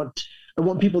 I want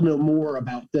people to know more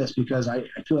about this because I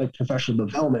feel like professional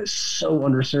development is so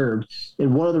underserved.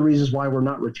 And one of the reasons why we're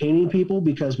not retaining people,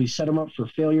 because we set them up for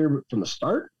failure from the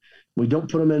start. We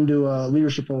don't put them into a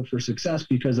leadership role for success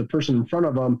because the person in front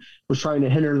of them was trying to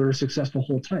hinder their success the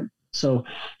whole time. So,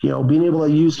 you know, being able to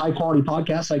use high quality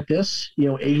podcasts like this, you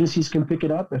know, agencies can pick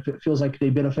it up. If it feels like they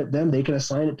benefit them, they can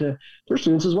assign it to their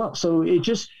students as well. So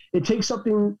it takes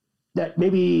something that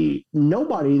maybe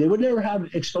they would never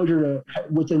have exposure to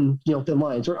within, you know, thin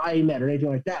lines or IAMED or anything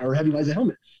like that, or Heavy Liza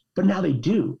Helmet. But now they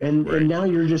do. And now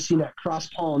you're just seeing that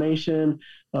cross-pollination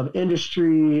of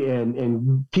industry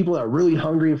and people that are really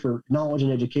hungry for knowledge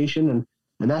and education.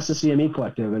 And that's the CME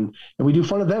Collective. And we do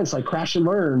fun events like Crash and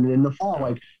Learn in the fall.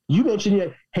 Like you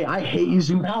mentioned, hey, I hate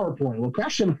using PowerPoint. Well,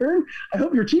 Crash and Learn, I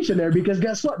hope you're teaching there because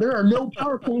guess what? There are no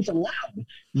PowerPoints allowed.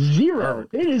 Zero.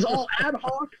 It is all ad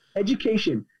hoc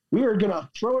education. We are going to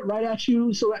throw it right at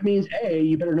you. So that means, A,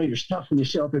 you better know your stuff when you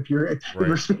show up if you're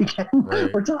speaking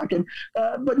or talking.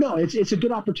 But no, it's a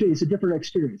good opportunity. It's a different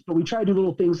experience. But we try to do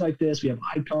little things like this. We have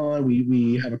Icon.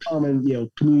 We have a common, you know,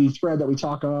 community thread that we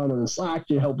talk on Slack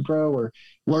to help grow or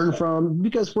learn from,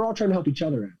 because we're all trying to help each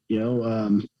other out. You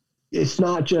know, it's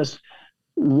not just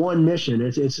one mission.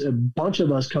 It's a bunch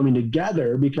of us coming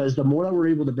together, because the more that we're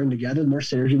able to bring together, the more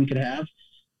synergy we can have,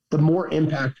 the more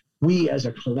impact we as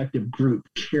a collective group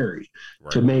carry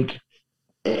to make.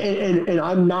 And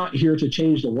I'm not here to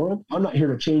change the world. I'm not here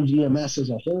to change EMS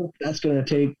as a whole. That's going to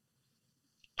take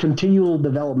continual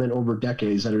development over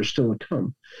decades that are still to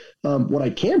come. What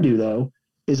I can do, though,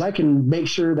 is I can make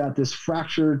sure that this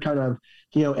fractured kind of,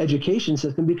 you know, education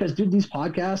system, because dude, these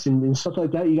podcasts and stuff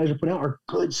like that you guys are putting out are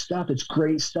good stuff. It's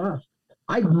great stuff.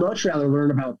 I'd much rather learn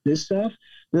about this stuff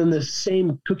than the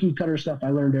same cookie cutter stuff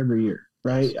I learned every year.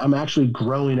 Right. I'm actually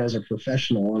growing as a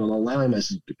professional, and I'm allowing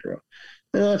myself to grow.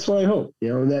 And that's what I hope, you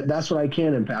know, and that's what I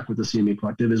can impact with the CME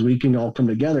Collective, is we can all come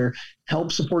together,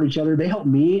 help support each other. They help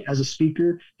me as a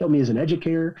speaker, help me as an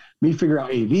educator, me figure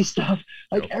out AV stuff,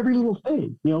 like every little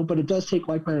thing, you know, but it does take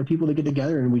like-minded people to get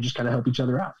together, and we just kind of help each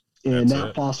other out. And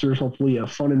that fosters hopefully a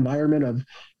fun environment of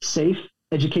safe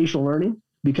educational learning.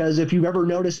 Because if you've ever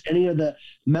noticed any of the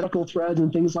medical threads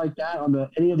and things like that on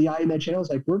any of the IAMED channels,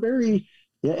 like we're very,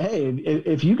 hey,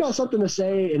 if you got something to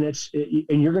say and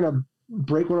and you're going to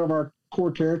break one of our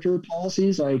core character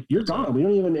policies, like you're gone. We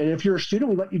don't even, and if you're a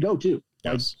student, we let you go too.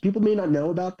 Yes. Like, people may not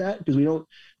know about that because we don't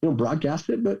broadcast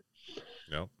it, but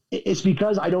it's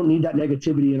because I don't need that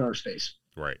negativity in our space.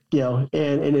 Right. You know,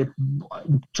 and if,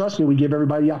 trust me, we give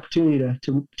everybody the opportunity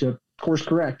to course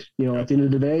correct, you know, at the end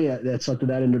of the day, that's up to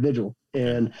that individual.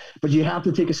 But you have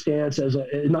to take a stance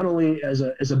not only as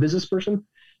a business person,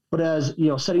 but as, you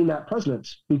know, setting that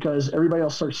precedence, because everybody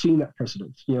else starts seeing that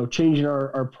precedence, you know, changing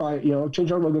our pride, you know,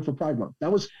 change our logo for Pride Month.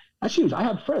 That's huge. I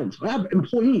have friends, I have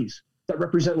employees that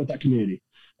represent with that community.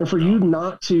 And for you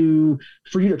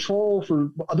to troll, for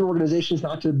other organizations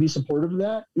not to be supportive of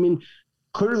that, I mean,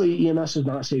 clearly EMS is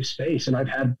not a safe space. And I've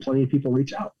had plenty of people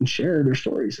reach out and share their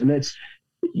stories. And it's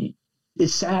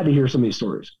sad to hear some of these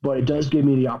stories, but it does give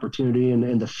me the opportunity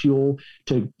and the fuel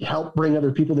to help bring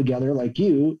other people together like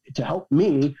you to help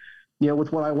me, you know,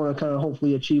 with what I want to kind of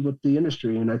hopefully achieve with the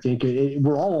industry. And I think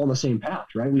we're all on the same path,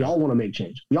 right? We all want to make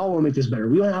change. We all want to make this better.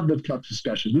 We want to have the tough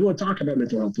discussions. We want to talk about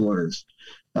mental health disorders.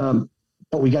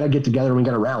 But we got to get together and we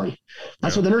got to rally.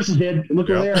 That's what the nurses did. Look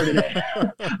where they are today.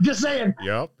 Just saying.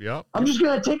 Yep. I'm just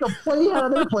going to take a play out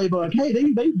of their playbook. Hey,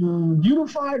 they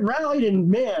unified, rallied, and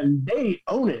man, they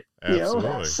own it. Absolutely.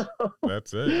 You know? So,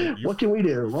 that's it. What can we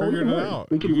do? Figured it out.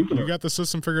 You got the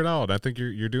system figured out. I think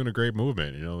you're doing a great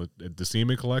movement. You know, at the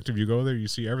CME Collective, you go there, you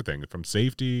see everything from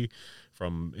safety,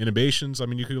 from innovations. I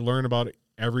mean, you could learn about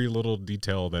every little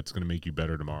detail that's going to make you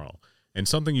better tomorrow. And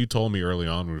something you told me early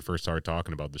on when we first started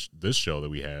talking about this show that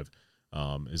we have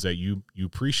is that you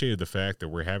appreciated the fact that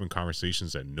we're having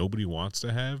conversations that nobody wants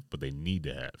to have, but they need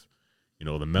to have. You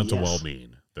know, the mental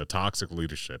well-being, the toxic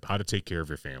leadership, how to take care of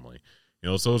your family. You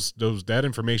know, so that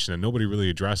information that nobody really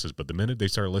addresses, but the minute they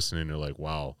start listening, they're like,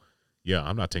 wow, yeah,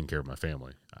 I'm not taking care of my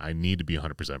family. I need to be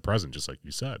 100% present, just like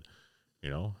you said. You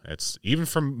know, it's even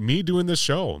from me doing this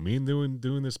show, me and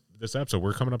doing this episode.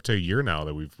 We're coming up to a year now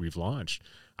that we've launched.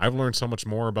 I've learned so much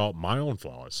more about my own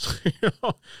flaws, you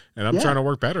know, and I'm trying to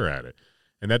work better at it.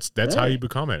 And that's how you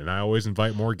become it. And I always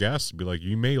invite more guests to be like,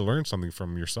 you may learn something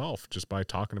from yourself just by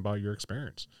talking about your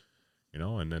experience, you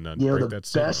know, and then break that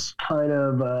stigma. Best kind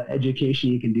of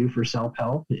education you can do for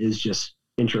self-help is just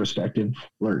introspective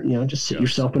learn, you know, just sit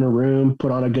yourself in a room,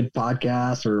 put on a good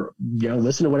podcast, or, you know,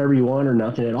 listen to whatever you want, or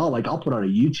nothing at all. Like, I'll put on a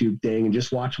YouTube thing and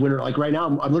just watch Winter. Like right now,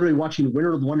 I'm literally watching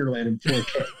Winter of Wonderland in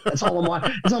 4K. That's all I'm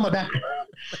watching. It's on my background.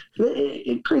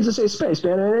 It creates a safe space,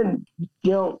 man. And then,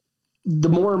 you know, the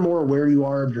more and more aware you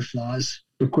are of your flaws,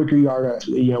 the quicker you are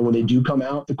to, you know, when they do come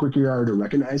out, the quicker you are to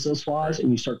recognize those flaws,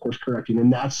 and you start course correcting.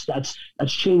 And that's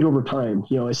change over time.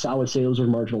 You know, as Sal would say, those are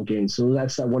marginal gains. So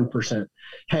that's that 1%.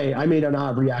 Hey, I may not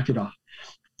have reacted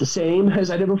the same as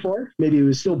I did before. Maybe it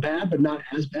was still bad, but not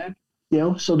as bad. You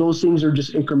know, so those things are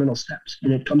just incremental steps,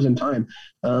 and it comes in time.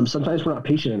 Sometimes we're not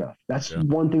patient enough. That's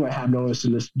one thing I have noticed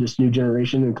in this new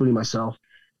generation, including myself,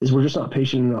 is we're just not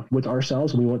patient enough with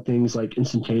ourselves. And we want things like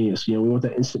instantaneous. You know, we want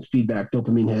that instant feedback,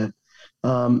 dopamine hit.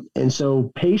 And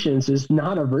so patience is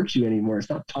not a virtue anymore. It's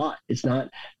not taught. It's not,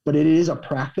 but it is a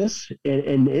practice,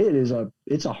 and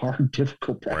it's a hard,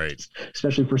 difficult practice,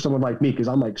 especially for someone like me, because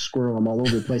I'm like squirrel. I'm all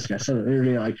over the place. Like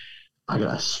I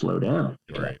gotta slow down.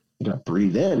 Right. You gotta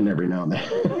breathe in every now and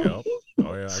then. Yep.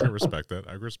 Oh yeah, I can respect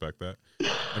that.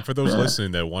 And for those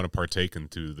listening that want to partake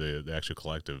into the actual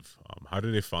collective, how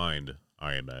do they find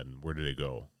IAMED, and where do they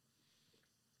go?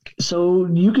 So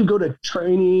you could go to just go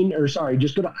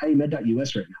to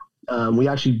IAMED.us right now. We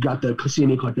actually got the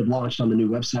CME Collective launched on the new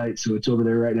website, so it's over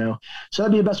there right now. So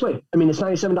that'd be the best way. I mean, it's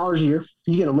 $97 a year.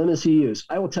 You get a limited CEUs.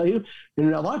 I will tell you,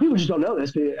 and a lot of people just don't know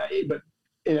this, but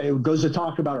it goes to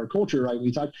talk about our culture, right?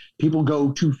 People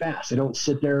go too fast. They don't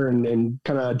sit there and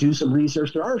kind of do some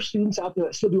research. There are students out there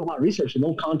that still do a lot of research, and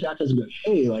they'll contact us and be like,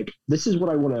 hey, like, this is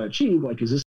what I want to achieve. Like, is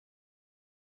this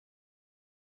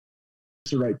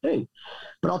the right thing?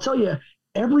 But I'll tell you,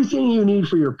 everything you need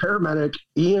for your paramedic,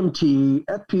 EMT,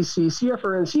 FPC,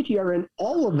 CFRN, CTRN,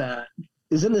 all of that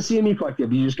is in the CME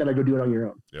Collective. You just got to go do it on your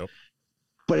own. Yep.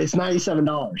 But it's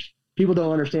 $97. People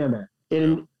don't understand that.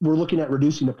 And we're looking at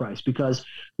reducing the price, because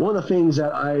one of the things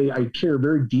that I care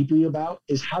very deeply about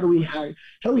is how do we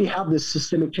have this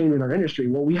systemic change in our industry?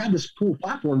 Well, we have this cool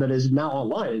platform that is now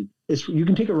online. You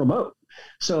can take it remote.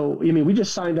 So, I mean, we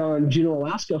just signed on Juneau,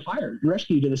 Alaska Fire and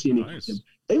Rescue to the CME. Nice.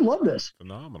 They love this.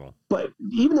 Phenomenal. But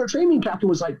even their training captain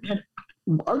was like, man,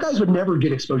 our guys would never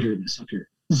get exposure to this up here.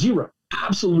 Zero.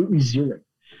 Absolutely zero.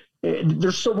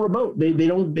 They're so remote.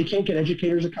 They can't get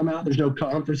educators to come out. There's no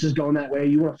conferences going that way.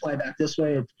 You want to fly back this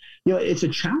way. It's a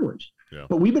challenge. Yeah.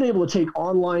 But we've been able to take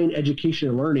online education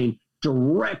and learning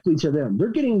directly to them. They're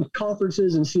getting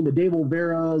conferences and seeing the Dave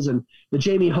Olveras and the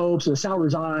Jamie Hopes and the Sal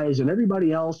Rezais and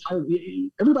everybody else,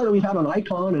 everybody we've had on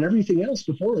Icon and everything else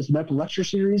before this, the medical lecture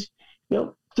series,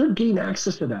 they're getting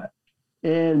access to that.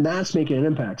 And that's making an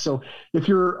impact. So if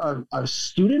you're a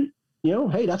student,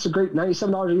 hey, that's a great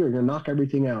 $97 a year. You're going to knock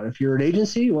everything out. If you're an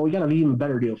agency, well, we got an even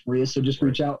better deal for you. So just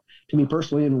reach out to me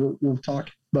personally and we'll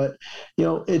talk. But,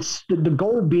 it's the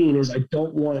goal being is I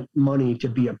don't want money to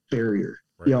be a barrier.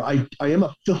 Right. I'm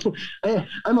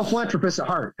a philanthropist at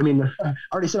heart. I mean, I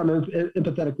already said I'm an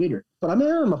empathetic leader, but I'm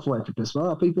a philanthropist.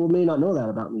 Well, people may not know that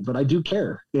about me, but I do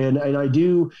care. And I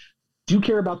do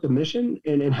care about the mission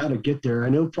and how to get there. I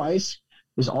know price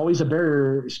is always a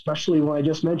barrier, especially when I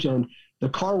just mentioned the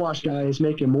car wash guy is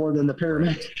making more than the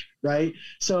paramedic, right?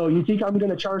 So you think I'm going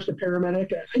to charge the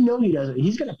paramedic? I know he doesn't.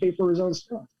 He's going to pay for his own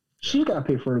stuff. She's got to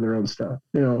pay for their own stuff,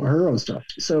 her own stuff.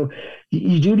 So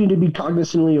you do need to be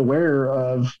cognizantly aware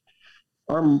of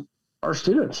our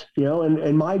students,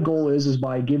 and my goal is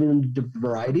by giving them the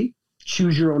variety.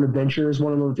 Choose your own adventure is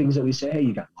one of the things that we say. Hey,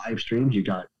 you got live streams, you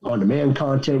got on-demand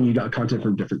content, you got content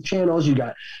from different channels, you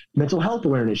got mental health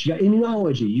awareness, you got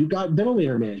immunology, you got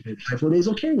ventilator management, high-flow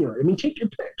nasal cannula. I mean, take your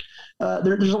pick.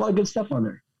 There's a lot of good stuff on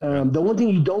there. The one thing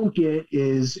you don't get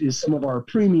is some of our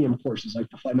premium courses, like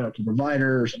the Flight Medical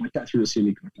Provider or something like that through the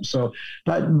CME Collective. So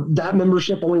that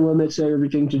membership only limits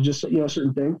everything to just a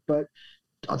certain thing. But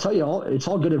I'll tell you it's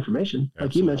all good information. Absolutely.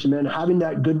 Like you mentioned, man, having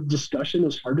that good discussion,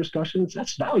 those hard discussions,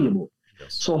 that's valuable.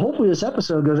 Yes. So hopefully this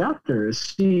episode goes out there to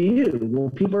see you. Well,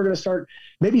 people are going to start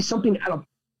maybe something out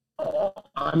of.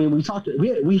 I mean,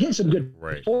 we hit some good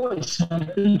points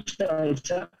in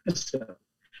tonight's episode.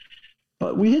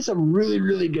 But we hit some really,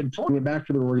 really good points. Bring it back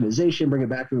to their organization, bring it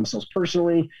back to themselves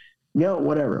personally.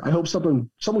 whatever. I hope someone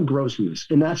grows from this,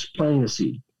 and that's planting a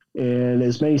seed. And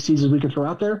as many seeds as we can throw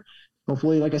out there,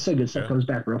 hopefully, like I said, good stuff comes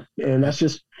back, bro. And that's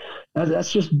just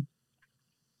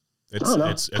it's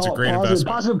a great investment.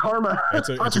 Positive karma. It's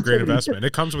a great investment.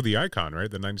 It comes with the icon,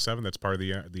 right? The 97. That's part of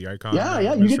the icon.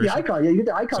 Yeah, you get the icon. Yeah, you get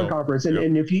the icon conference.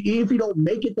 And if you don't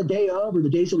make it the day of or the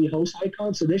days that we host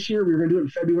icon, so this year we were going to do it in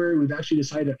February. We've actually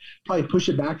decided to probably push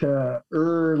it back to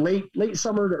late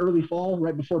summer to early fall,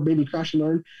 right before maybe Crash and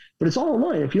Learn. But it's all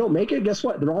online. If you don't make it, guess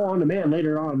what? They're all on demand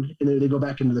later on, and they go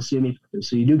back into the CME.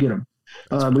 So you do get them.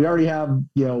 We already have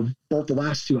both the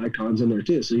last two icons in there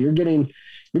too. So you're getting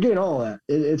all of that.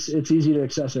 It's easy to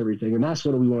access everything, and that's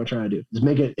what we want to try to do, is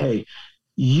make it, hey,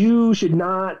 you should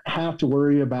not have to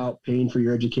worry about paying for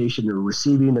your education or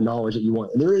receiving the knowledge that you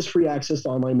want. And there is free access to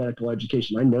online medical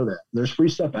education. I know that. There's free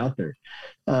stuff out there.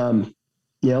 But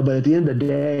at the end of the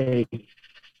day,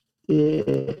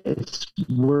 it's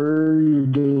where you're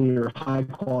getting your high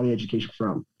quality education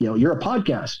from. You're a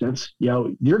podcast, Vince.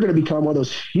 You're going to become one of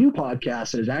those few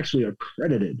podcasts that is actually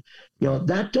accredited.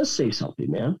 That does say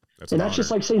something, man. That's just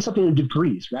like saying something in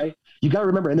degrees, right? You got to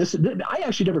remember, and I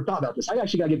actually never thought about this. I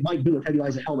actually got to get Mike Booth, Heavy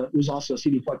Liza Helmet, who's also a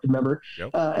CD Collective member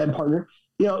and partner.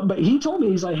 But he told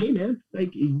me, he's like, hey, man,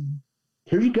 like,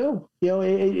 here you go.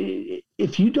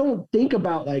 If you don't think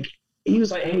about, like, he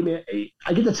was like, hey, man,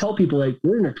 I get to tell people, like,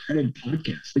 we're an accredited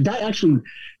podcast. Like, that actually,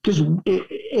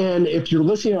 and if you're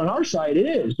listening on our side, it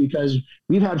is, because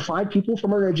we've had 5 people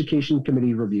from our education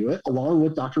committee review it, along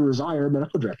with Dr. Razai, our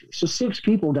medical director. So 6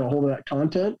 people got a hold of that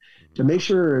content to make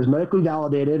sure it's medically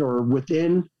validated or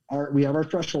within we have our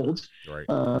thresholds. Right.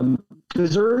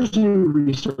 Because there is new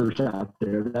research out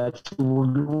there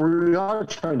we are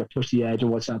trying to push the edge of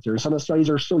what's out there. Some of the studies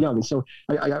are still young, and so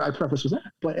I preface with that.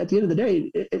 But at the end of the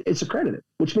day, it's accredited,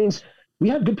 which means we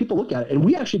have good people look at it, and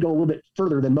we actually go a little bit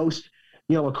further than most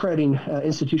accrediting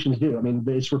institutions do. I mean,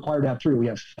 it's required to have 3. We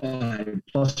have 5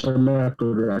 plus our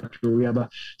medical director. We have a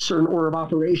certain order of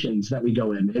operations that we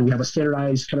go in, and we have a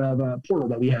standardized kind of portal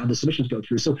that we have the submissions go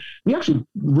through. So we actually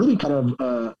really kind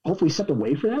of hopefully set the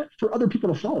way for that for other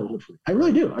people to follow. Hopefully, I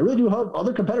really do hope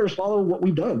other competitors follow what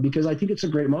we've done, because I think it's a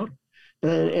great model,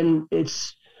 and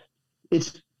it's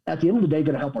at the end of the day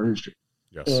going to help our industry.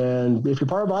 Yes. And if you're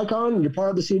part of Icon, you're part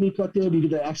of the CME Collective, you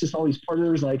get to access all these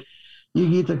partners. Like, you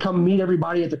get to come meet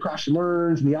everybody at the Crash and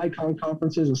Learns and the Icon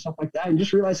conferences and stuff like that, and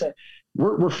just realize that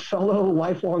we're fellow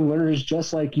lifelong learners,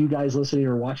 just like you guys listening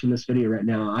or watching this video right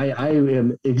now. I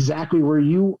am exactly where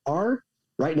you are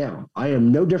right now. I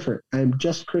am no different. I'm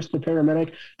just Chris, the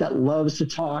paramedic that loves to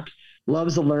talk,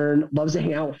 loves to learn, loves to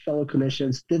hang out with fellow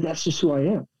clinicians. That's just who I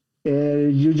am.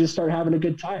 And you just start having a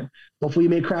good time. Hopefully you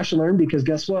may Crash and Learn, because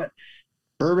guess what?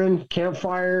 Urban,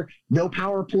 campfire, no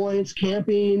PowerPoints,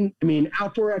 camping. I mean,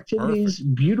 outdoor activities,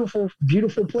 beautiful,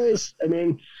 beautiful place. I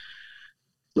mean,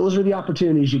 those are the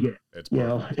opportunities you get,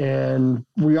 and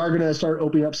we are going to start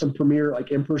opening up some premier, like,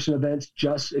 in-person events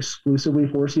just exclusively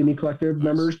for CME Collective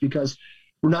members, because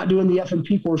we're not doing the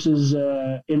FMP courses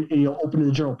open to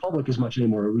the general public as much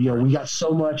anymore. We got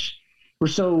so much. We're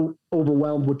so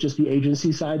overwhelmed with just the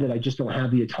agency side that I just don't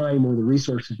have the time or the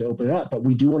resources to open it up. But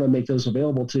we do want to make those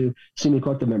available to CME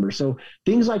Collective members. So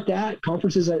things like that,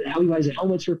 conferences that Heavy Liza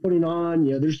Helmets are putting on,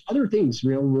 there's other things,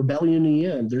 Rebellion in the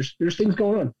end. There's things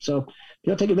going on. So,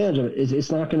 take advantage of it. It's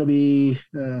not going to be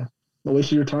a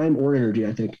waste of your time or energy,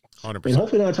 I think. 100%. And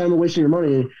hopefully not a time of wasting your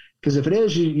money, because if it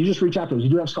is, you just reach out to us. You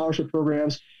do have scholarship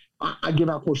programs. I give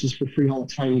out courses for free all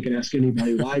the time. You can ask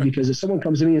anybody why, because if someone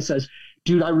comes to me and says,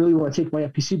 dude, I really want to take my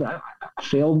FPC, but I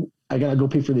failed. I got to go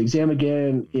pay for the exam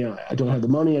again. I don't have the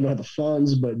money. I don't have the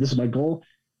funds, but this is my goal.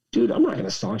 Dude, I'm not going to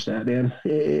staunch that, man.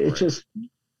 It's just,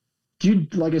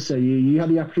 dude, like I said, you have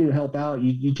the opportunity to help out.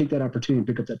 You take that opportunity and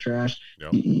pick up that trash.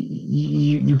 Yep.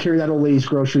 You carry that old lady's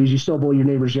groceries. You still blow your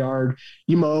neighbor's yard.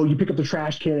 You mow. You pick up the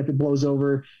trash can if it blows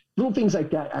over. Little things like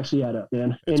that actually add up,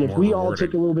 man. And if we all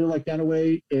take a little bit like that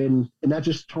away, and that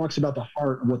just talks about the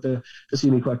heart of what the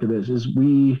CME Collective is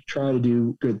we try to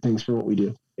do good things for what we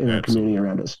do in our community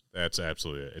around us. That's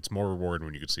absolutely it. It's more rewarding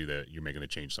when you can see that you're making a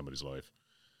change in somebody's life.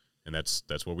 And that's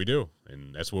what we do.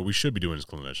 And that's what we should be doing as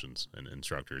clinicians and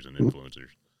instructors and influencers.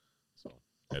 So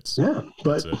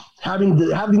but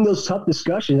having those tough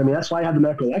discussions, I mean, that's why I have the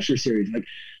medical lecture series. Like,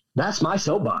 that's my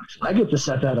soapbox. I get to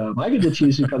set that up. I get to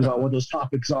choose who comes on, what those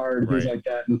topics are, and things like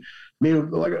that. And I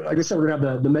mean, like I said, we're gonna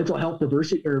have the mental health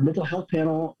diversity or mental health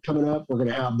panel coming up. We're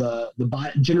gonna have the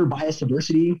gender bias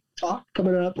diversity talk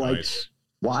coming up. Like, nice.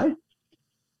 Why?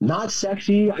 Not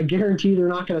sexy. I guarantee they're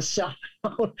not gonna sell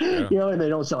out. And they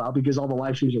don't sell out because all the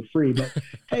live streams are free. But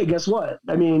hey, guess what?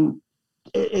 I mean,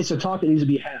 it's a talk that needs to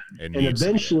be had. And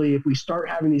eventually, if we start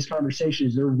having these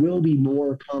conversations, there will be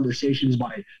more conversations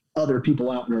by other people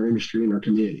out in our industry, in our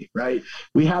community, right?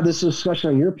 We have this discussion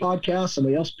on your podcast.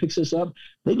 Somebody else picks this up.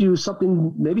 They do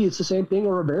something, maybe it's the same thing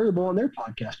or a variable on their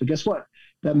podcast. But guess what?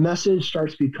 That message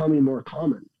starts becoming more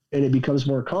common. And it becomes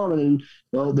more common. And,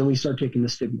 well, then we start taking the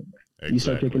stigma away. Exactly. You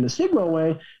start taking the stigma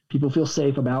away. People feel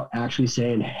safe about actually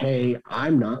saying, hey,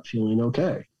 I'm not feeling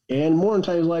okay. And more than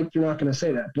times, like, you're not going to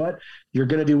say that. But you're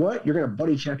going to do what? You're going to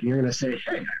buddy check and you're going to say,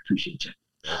 hey, I appreciate you.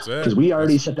 That's it. Because we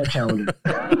already set that challenge.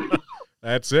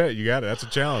 That's it. You got it. That's a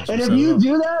challenge. And if you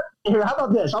do that, here, how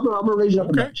about this? I'm going to raise it up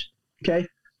a notch. Okay?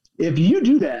 If you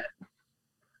do that,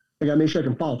 I got to make sure I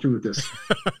can follow through with this.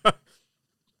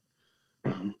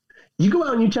 You go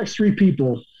out and you text 3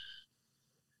 people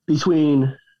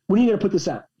between, when are you going to put this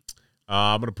out?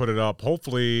 I'm going to put it up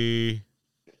hopefully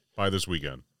by this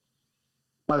weekend.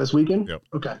 By this weekend? Yep.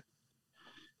 Okay.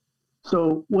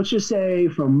 So let's just say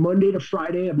from Monday to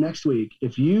Friday of next week,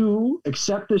 if you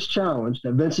accept this challenge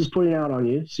that Vince is putting out on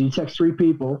you, so you text 3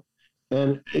 people,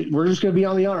 and we're just going to be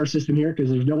on the honor system here because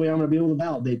there's no way I'm going to be able to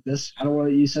validate this. I don't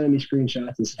want you sending me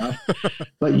screenshots and stuff.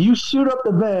 But you shoot up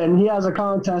the Ben. He has a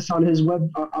contest on his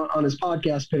on his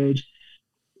podcast page.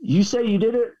 You say you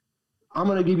did it, I'm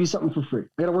going to give you something for free.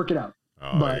 I got to work it out.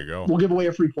 Oh, but there you go. We'll give away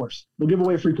a free course. You're going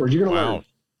to learn.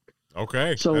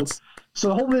 Okay. So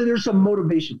hopefully there's some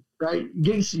motivation, right?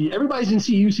 Everybody's in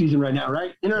CU season right now,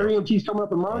 right? NREMT's coming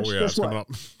up in March. Oh, yeah, guess what?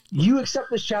 You accept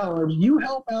this challenge. You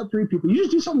help out 3 people. You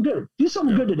just do something good. Do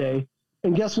something good today.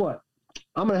 And guess what?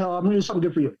 I'm gonna do something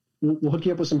good for you. We'll hook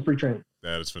you up with some free training.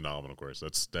 That is phenomenal, Chris.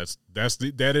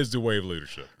 That is the way of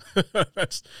leadership.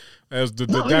 that's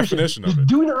the definition of it.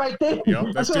 Doing the right thing. Yep,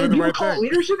 that's doing the right thing.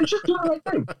 Leadership is just doing the right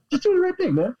thing. Just doing the right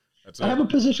thing, man. I have a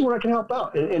position where I can help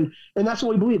out, and that's what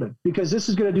we believe in, because this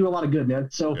is going to do a lot of good, man.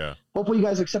 So hopefully you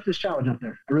guys accept this challenge out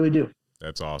there. I really do.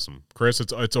 That's awesome, Chris.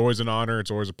 It's always an honor.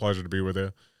 It's always a pleasure to be with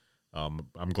you.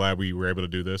 I'm glad we were able to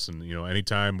do this, and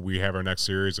anytime we have our next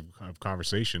series of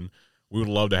conversation, we would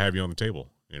love to have you on the table.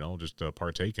 Just to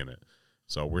partake in it.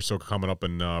 So we're still coming up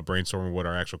and brainstorming what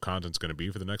our actual content's going to be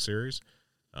for the next series.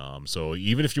 So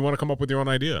even if you want to come up with your own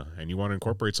idea and you want to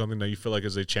incorporate something that you feel like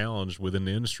is a challenge within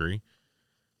the industry,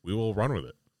 we will run with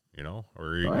it,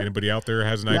 or anybody out there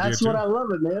has an idea. That's what I love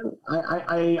it, man.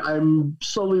 I'm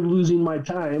slowly losing my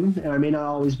time, and I may not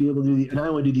always be able to do and I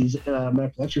only do these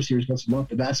medical lecture series once a month,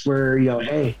 but that's where,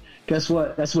 hey, guess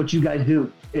what? That's what you guys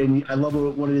do. And I love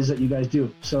what it is that you guys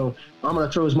do. So I'm going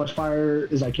to throw as much fire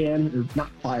as I can, or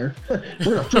not fire. We're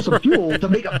going to throw some fuel to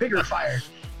make a bigger fire.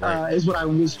 Is what I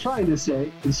was trying to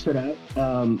say and spit out.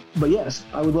 But yes,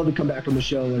 I would love to come back on the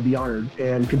show and be honored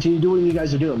and continue doing what you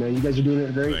guys are doing, man. You guys are doing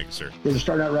it great. Thanks, sir. You guys are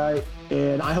starting out right.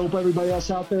 And I hope everybody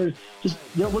else out there just,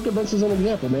 look at Vince as an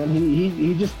example, man.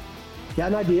 He just got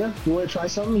an idea. You want to try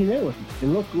something? He ran with it.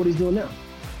 And look what he's doing now.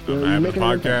 I'm having a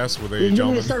podcast with a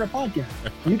gentleman. You can start a podcast.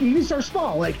 You can start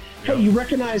small. Like, hey, you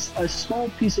recognize a small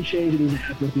piece of change that needs to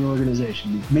happen with the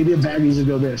organization. Maybe a bag needs to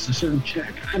go this, a certain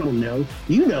check. I don't know.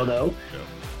 Though. Yep.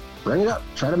 Bring it up.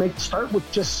 Try to start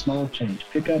with just small change.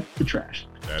 Pick up the trash.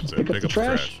 That's it. Pick up the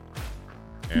trash.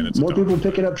 And it's more people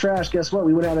picking up trash. Guess what?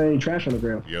 We wouldn't have any trash on the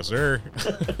ground. Yes, sir.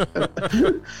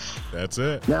 That's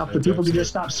it. Now, if the people could just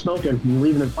stop smoking and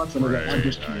leaving their butts on the ground, I'm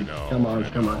just kidding. Come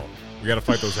on. We got to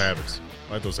fight those habits.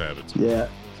 Yeah. So.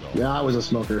 Yeah, I was a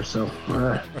smoker, so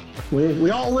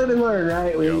we all live and learn,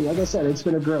 right? Like I said, it's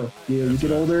been a growth. You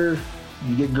get older,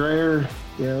 you get grayer,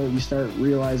 you start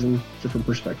realizing different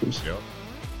perspectives. Yep.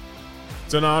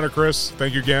 It's an honor, Chris.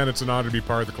 Thank you again. It's an honor to be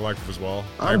part of the collective as well.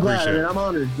 I'm glad, man. I'm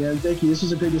honored, man. Thank you. This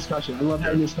was a great discussion. I love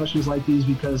having discussions like these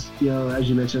because, as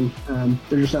you mentioned,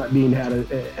 they're just not being had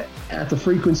at the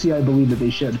frequency I believe that they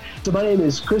should. So my name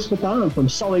is Chris Mathon. I'm from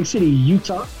Salt Lake City,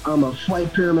 Utah. I'm a flight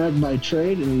paramedic by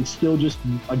trade and still just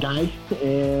a guy.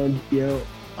 And,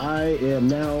 I am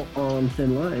now on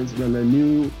thin lines and I'm a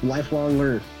new lifelong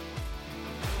learner.